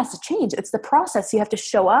this has to change. It's the process. You have to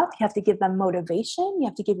show up. You have to give them motivation. You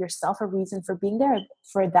have to give yourself a reason for being there,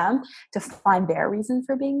 for them to find their reason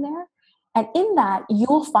for being there. And in that,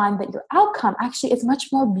 you'll find that your outcome actually is much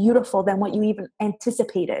more beautiful than what you even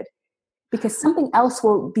anticipated, because something else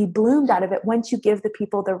will be bloomed out of it once you give the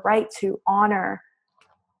people the right to honor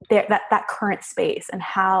that current space and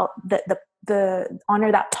how the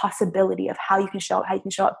honor that possibility of how you can show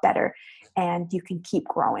up better and you can keep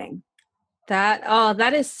growing.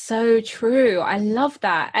 That is so true. I love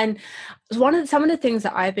that. And some of the things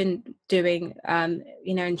that I've been doing, and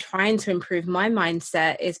trying to improve my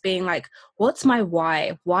mindset is being like, what's my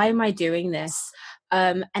why? Why am I doing this?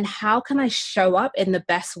 And how can I show up in the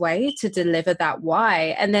best way to deliver that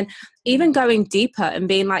why? And then even going deeper and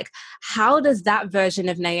being like, how does that version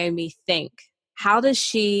of Naomi think? How does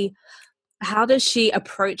she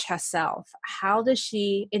approach herself? How does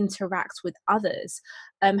she interact with others?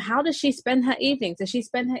 How does she spend her evenings? Does she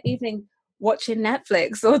spend her evening watching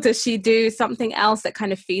Netflix, or does she do something else that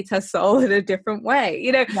kind of feeds her soul in a different way?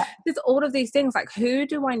 There's all of these things, like, who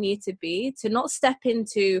do I need to be to not step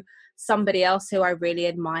into somebody else who I really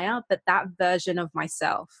admire, but that version of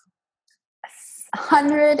myself?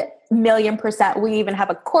 100,000,000%. We even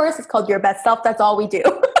have a course. It's called Your Best Self. That's all we do.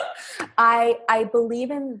 I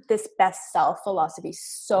believe in this best self philosophy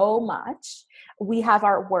so much. We have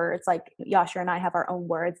our words, like Yasha and I have our own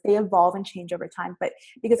words. They evolve and change over time. But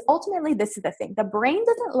because ultimately, this is the thing. The brain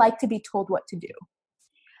doesn't like to be told what to do.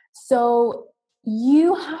 So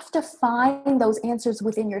you have to find those answers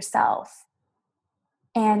within yourself.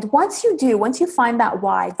 And once you find that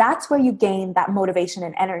why, that's where you gain that motivation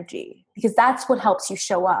and energy, because that's what helps you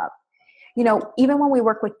show up. Even when we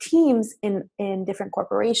work with teams in different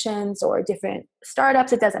corporations or different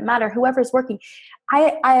startups, it doesn't matter, whoever's working,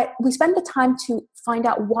 we spend the time to find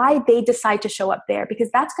out why they decide to show up there, because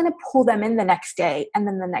that's going to pull them in the next day and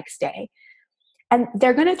then the next day. And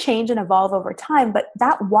they're going to change and evolve over time, but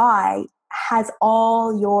that why has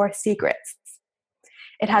all your secrets.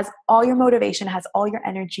 It has all your motivation, it has all your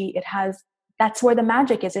energy, it has that's where the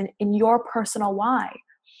magic is, in your personal why.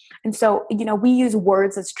 And so, we use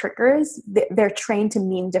words as triggers. They're trained to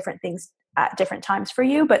mean different things at different times for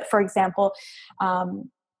you. But for example,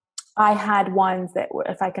 I had ones that,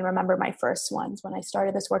 if I can remember my first ones when I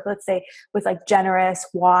started this work, let's say, was like generous,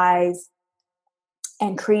 wise,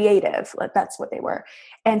 and creative. That's what they were.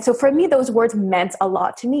 And so for me, those words meant a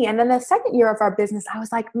lot to me. And then the second year of our business, I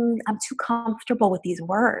was like, I'm too comfortable with these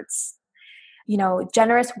words.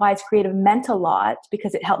 Generous, wise, creative meant a lot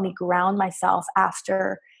because it helped me ground myself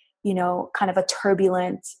after, kind of a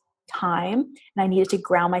turbulent time. And I needed to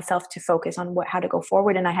ground myself to focus on how to go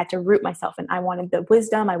forward. And I had to root myself. And I wanted the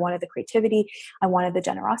wisdom. I wanted the creativity. I wanted the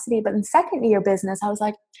generosity. But in second year business, I was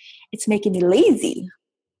like, it's making me lazy.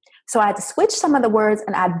 So I had to switch some of the words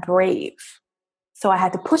and add brave. So I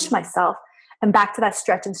had to push myself. And back to that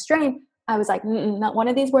stretch and strain, I was like, not one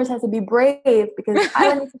of these words has to be brave, because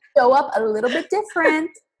I need to show up a little bit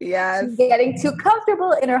different. Yes. She's getting too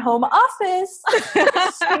comfortable in her home office.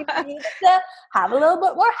 She needs to have a little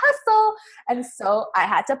bit more hustle. And so I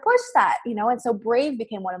had to push that, and so brave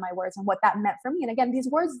became one of my words and what that meant for me. And again, these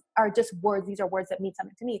words are just words. These are words that mean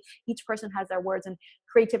something to me. Each person has their words, and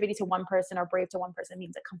creativity to one person or brave to one person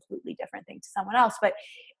means a completely different thing to someone else. But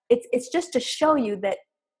it's just to show you that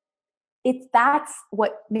that's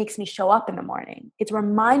what makes me show up in the morning. It's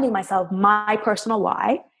reminding myself my personal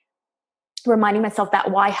why, reminding myself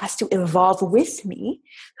that why has to evolve with me.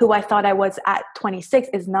 Who I thought I was at 26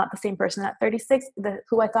 is not the same person at 36.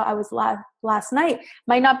 Who I thought I was last night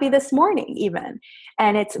might not be this morning even.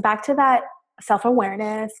 And it's back to that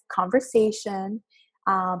self-awareness, conversation,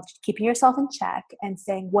 keeping yourself in check and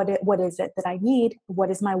saying, what is it that I need?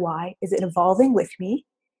 What is my why? Is it evolving with me?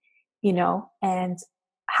 And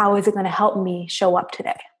how is it going to help me show up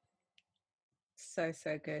today? So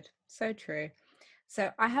good. So true. So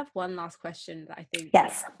I have one last question that I think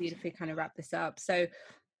yes, beautifully kind of wrap this up. So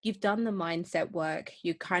you've done the mindset work.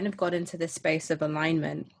 You kind of got into the space of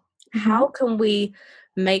alignment. Mm-hmm. How can we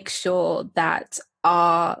make sure that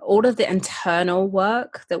all of the internal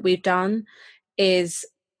work that we've done is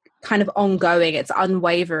kind of ongoing, it's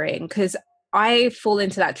unwavering? Because I fall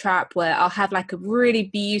into that trap where I'll have like a really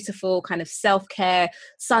beautiful kind of self-care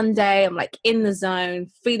Sunday. I'm like in the zone,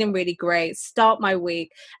 feeling really great, start my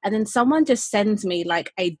week. And then someone just sends me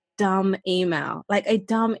like a dumb email,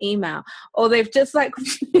 or they've just like,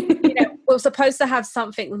 we're supposed to have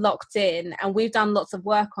something locked in and we've done lots of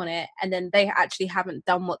work on it. And then they actually haven't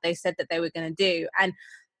done what they said that they were going to do. And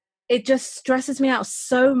it just stresses me out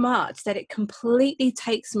so much that it completely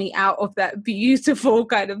takes me out of that beautiful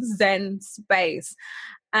kind of Zen space.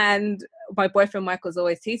 And my boyfriend Michael's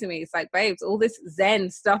always teasing me. It's like, babes, all this Zen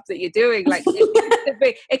stuff that you're doing, like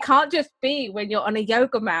it can't just be when you're on a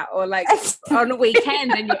yoga mat or like on a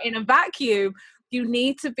weekend and you're in a vacuum. You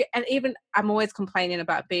need to be, and even I'm always complaining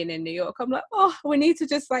about being in New York. I'm like, we need to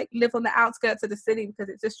just like live on the outskirts of the city because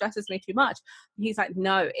it just stresses me too much. And he's like,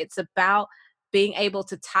 no, it's about being able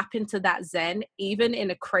to tap into that Zen, even in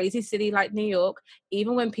a crazy city like New York,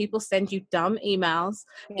 even when people send you dumb emails,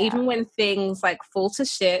 even when things like fall to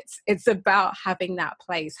shit, it's about having that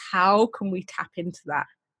place. How can we tap into that?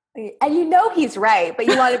 And he's right, but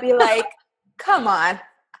you want to be like, come on,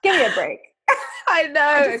 give me a break. I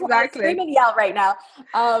know, exactly. Scream and yell right now.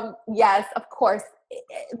 Yes, of course.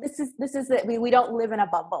 This is it. We don't live in a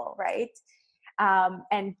bubble, right?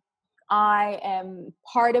 And I am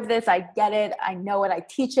part of this. I get it. I know it. I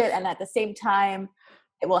teach it. And at the same time,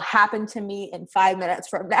 it will happen to me in 5 minutes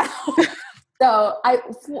from now. So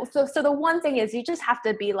the one thing is you just have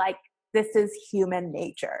to be like, this is human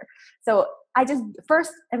nature. So I just,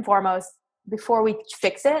 first and foremost, before we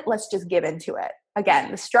fix it, let's just give into it.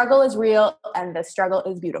 Again, the struggle is real and the struggle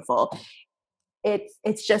is beautiful.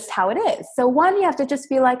 It's just how it is. So one, you have to just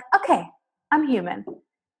be like, okay, I'm human.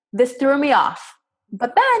 This threw me off.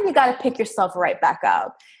 But then you got to pick yourself right back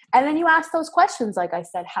up. And then you ask those questions. Like I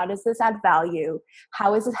said, how does this add value?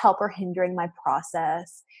 How is it help or hindering my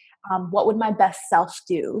process? What would my best self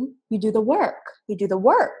do? You do the work.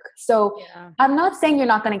 So I'm not saying you're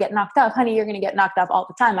not going to get knocked off. Honey, you're going to get knocked off all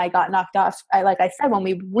the time. I got knocked off. Like I said, when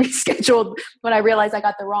we rescheduled, when I realized I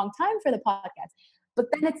got the wrong time for the podcast. But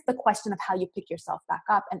then it's the question of how you pick yourself back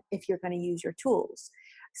up and if you're going to use your tools.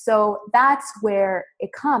 So that's where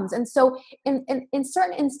it comes. And so in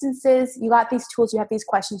certain instances, you got these tools, you have these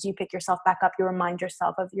questions, you pick yourself back up, you remind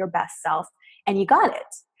yourself of your best self, and you got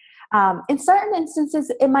it. In certain instances,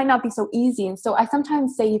 it might not be so easy. And so I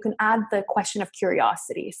sometimes say you can add the question of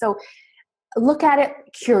curiosity. So look at it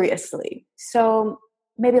curiously. So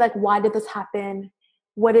maybe like, why did this happen?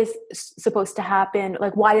 What is supposed to happen?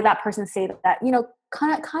 Like, why did that person say that? come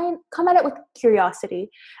at it with curiosity.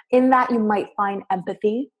 In that, you might find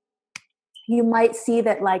empathy. You might see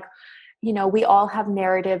that, like, we all have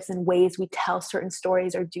narratives and ways we tell certain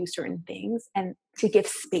stories or do certain things, and to give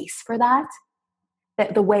space for that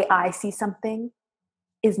the way I see something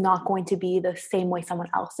is not going to be the same way someone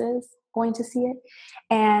else is going to see it.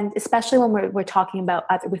 And especially when we're talking about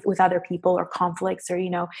with other people or conflicts, or,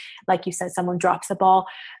 like you said, someone drops the ball,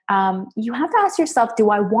 you have to ask yourself, do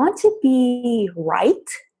I want to be right?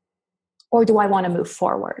 Or do I want to move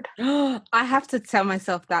forward? I have to tell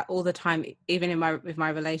myself that all the time, even with my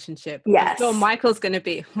relationship. Yes. So Michael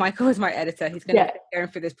is my editor. He's going to be going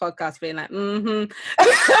through this podcast being like,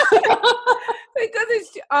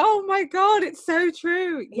 because oh my God, it's so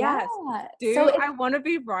true. Yes. I want to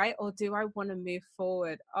be right, or do I want to move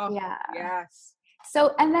forward? Oh, yeah. Yes.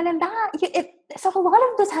 So, and then in that, so a lot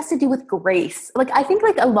of this has to do with grace. Like, I think,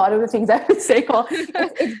 like, a lot of the things I would say,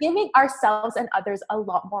 it's giving ourselves and others a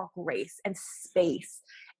lot more grace and space,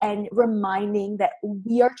 and reminding that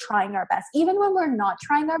we are trying our best. Even when we're not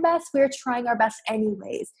trying our best, we're trying our best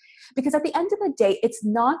anyways. Because at the end of the day, it's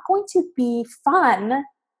not going to be fun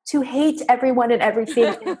to hate everyone and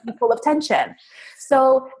everything and be full of tension.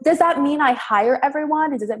 So does that mean I hire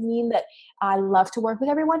everyone? Does it mean that I love to work with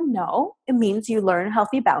everyone? No. It means you learn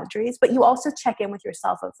healthy boundaries, but you also check in with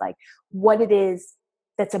yourself of, like, what it is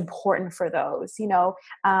that's important for those,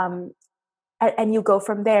 and you go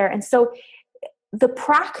from there. And so the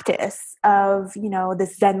practice of,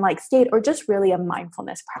 this Zen-like state, or just really a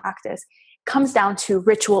mindfulness practice, comes down to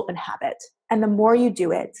ritual and habit. And the more you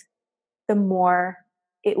do it, the more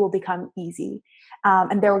it will become easy.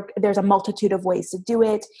 And there's a multitude of ways to do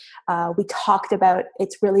it. We talked about,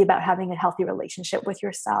 it's really about having a healthy relationship with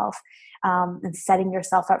yourself, and setting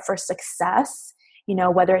yourself up for success,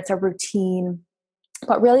 whether it's a routine,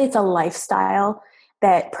 but really it's a lifestyle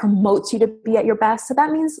that promotes you to be at your best. So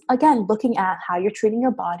that means, again, looking at how you're treating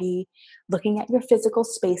your body, looking at your physical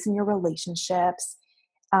space in your relationships,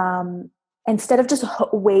 instead of just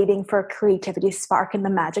waiting for creativity spark and the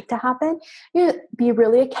magic to happen. Be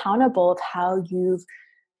really accountable of how you've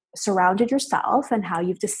surrounded yourself and how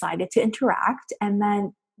you've decided to interact. And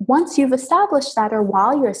then once you've established that, or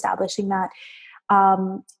while you're establishing that,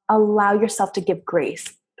 allow yourself to give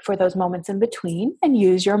grace for those moments in between, and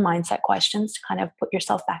use your mindset questions to kind of put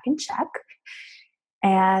yourself back in check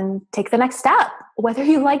and take the next step. Whether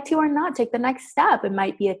you like to or not, take the next step. It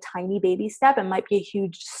might be a tiny baby step. It might be a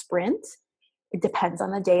huge sprint. It depends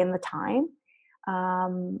on the day and the time.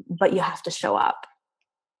 But you have to show up.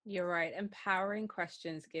 You're right. Empowering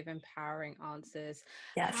questions give empowering answers.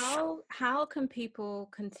 Yes. How can people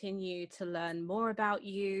continue to learn more about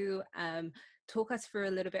you? Talk us through a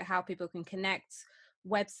little bit how people can connect,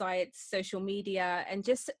 websites, social media, and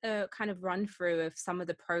just a kind of run through of some of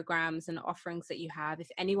the programs and offerings that you have, if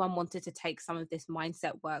anyone wanted to take some of this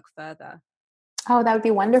mindset work further. Oh, that would be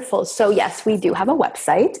wonderful. So yes, we do have a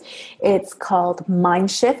website. It's called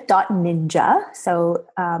mindshift.ninja. So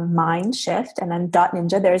mindshift and then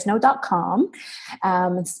 .ninja. There's no .com.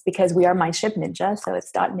 It's because we are Mindshift Ninja. So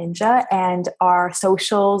it's .ninja. And our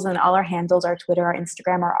socials and all our handles, our Twitter, our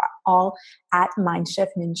Instagram, are all at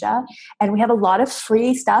Mindshift Ninja. And we have a lot of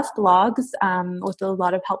free stuff, blogs, with a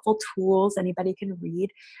lot of helpful tools anybody can read,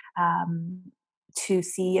 to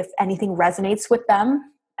see if anything resonates with them,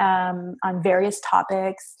 on various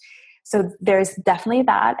topics. So there's definitely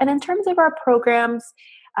that. And in terms of our programs,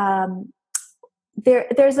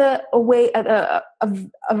 there's a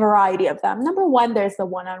variety of them. Number one, there's the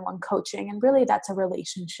one-on-one coaching, and really that's a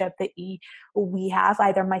relationship that we have,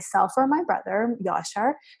 either myself or my brother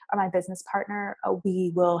Yashar, or my business partner.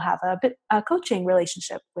 We will have a coaching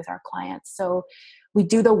relationship with our clients. So we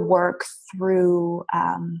do the work through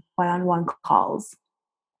one-on-one calls.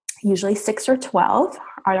 Usually 6 or 12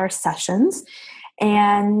 are our sessions,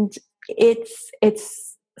 and it's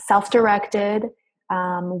self-directed.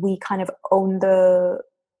 We kind of own the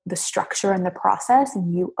structure and the process,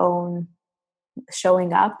 and you own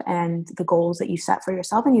showing up and the goals that you set for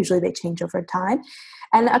yourself, and usually they change over time.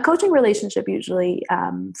 And a coaching relationship usually,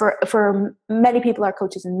 for many people are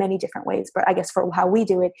coaches in many different ways, but I guess for how we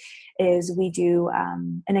do it is we do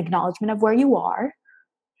an acknowledgement of where you are,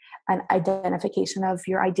 an identification of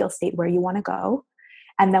your ideal state, where you want to go.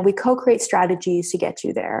 And then we co-create strategies to get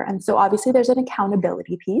you there. And so obviously there's an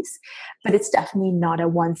accountability piece, but it's definitely not a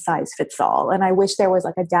one size fits all. And I wish there was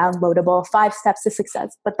like a downloadable 5 steps to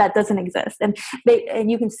success, but that doesn't exist.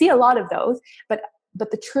 And you can see a lot of those, but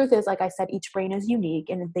the truth is, like I said, each brain is unique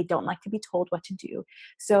and they don't like to be told what to do.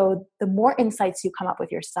 So the more insights you come up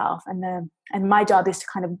with yourself, and my job is to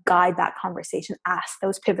kind of guide that conversation, ask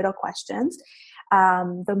those pivotal questions,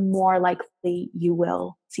 the more likely you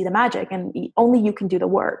will see the magic, and only you can do the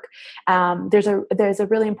work. There's a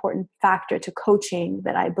really important factor to coaching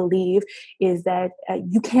that I believe is that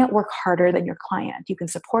you can't work harder than your client. You can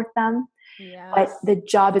support them, but the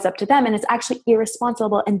job is up to them. And it's actually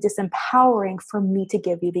irresponsible and disempowering for me to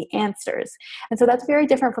give you the answers. And so that's very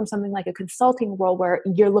different from something like a consulting role where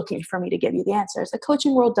you're looking for me to give you the answers. A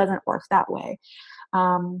coaching role doesn't work that way.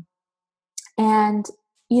 And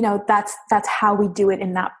that's how we do it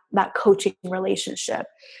in that coaching relationship.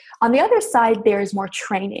 On the other side, there's more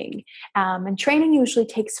training. And training usually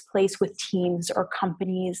takes place with teams or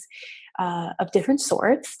companies of different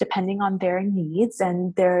sorts, depending on their needs.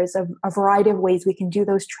 And there's a variety of ways we can do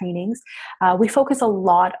those trainings. We focus a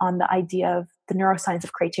lot on the idea of the neuroscience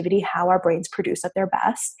of creativity, how our brains produce at their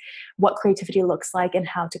best, what creativity looks like, and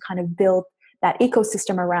how to kind of build that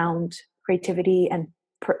ecosystem around creativity and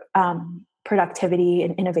productivity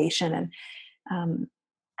and innovation, and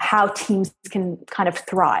how teams can kind of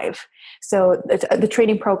thrive. So the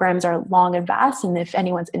training programs are long and vast, and if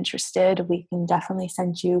anyone's interested, we can definitely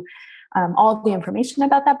send you all the information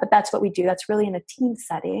about that. But that's what we do. That's really in a team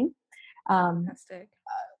setting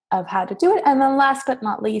of how to do it. And then last but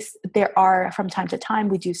not least, there are, from time to time,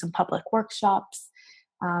 we do some public workshops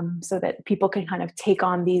so that people can kind of take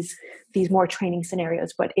on these more training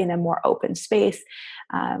scenarios, but in a more open space.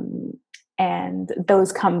 And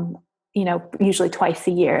those come, usually twice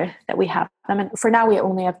a year that we have them. And for now, we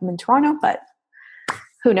only have them in Toronto, but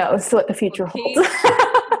who knows what the future holds.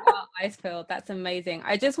 Icefield, that's amazing.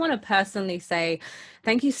 I just want to personally say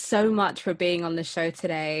thank you so much for being on the show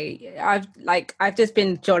today. I've just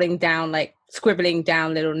been jotting down, scribbling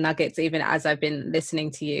down little nuggets even as I've been listening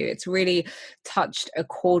to you. It's really touched a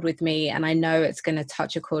chord with me, and I know it's going to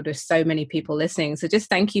touch a chord with so many people listening. So just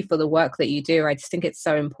thank you for the work that you do. I just think it's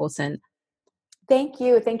so important. Thank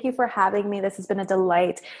you. Thank you for having me. This has been a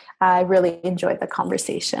delight. I really enjoyed the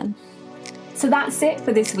conversation. So that's it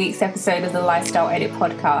for this week's episode of the Lifestyle Edit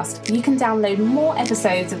podcast. You can download more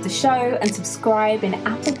episodes of the show and subscribe in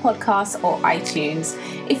Apple Podcasts or iTunes.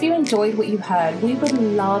 If you enjoyed what you heard, we would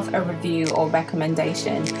love a review or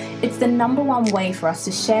recommendation. It's the number one way for us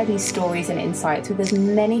to share these stories and insights with as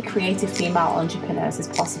many creative female entrepreneurs as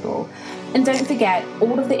possible. And don't forget,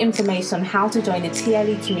 all of the information on how to join the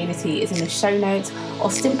TLE community is in the show notes,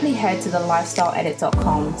 or simply head to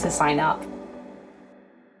thelifestyleedit.com to sign up.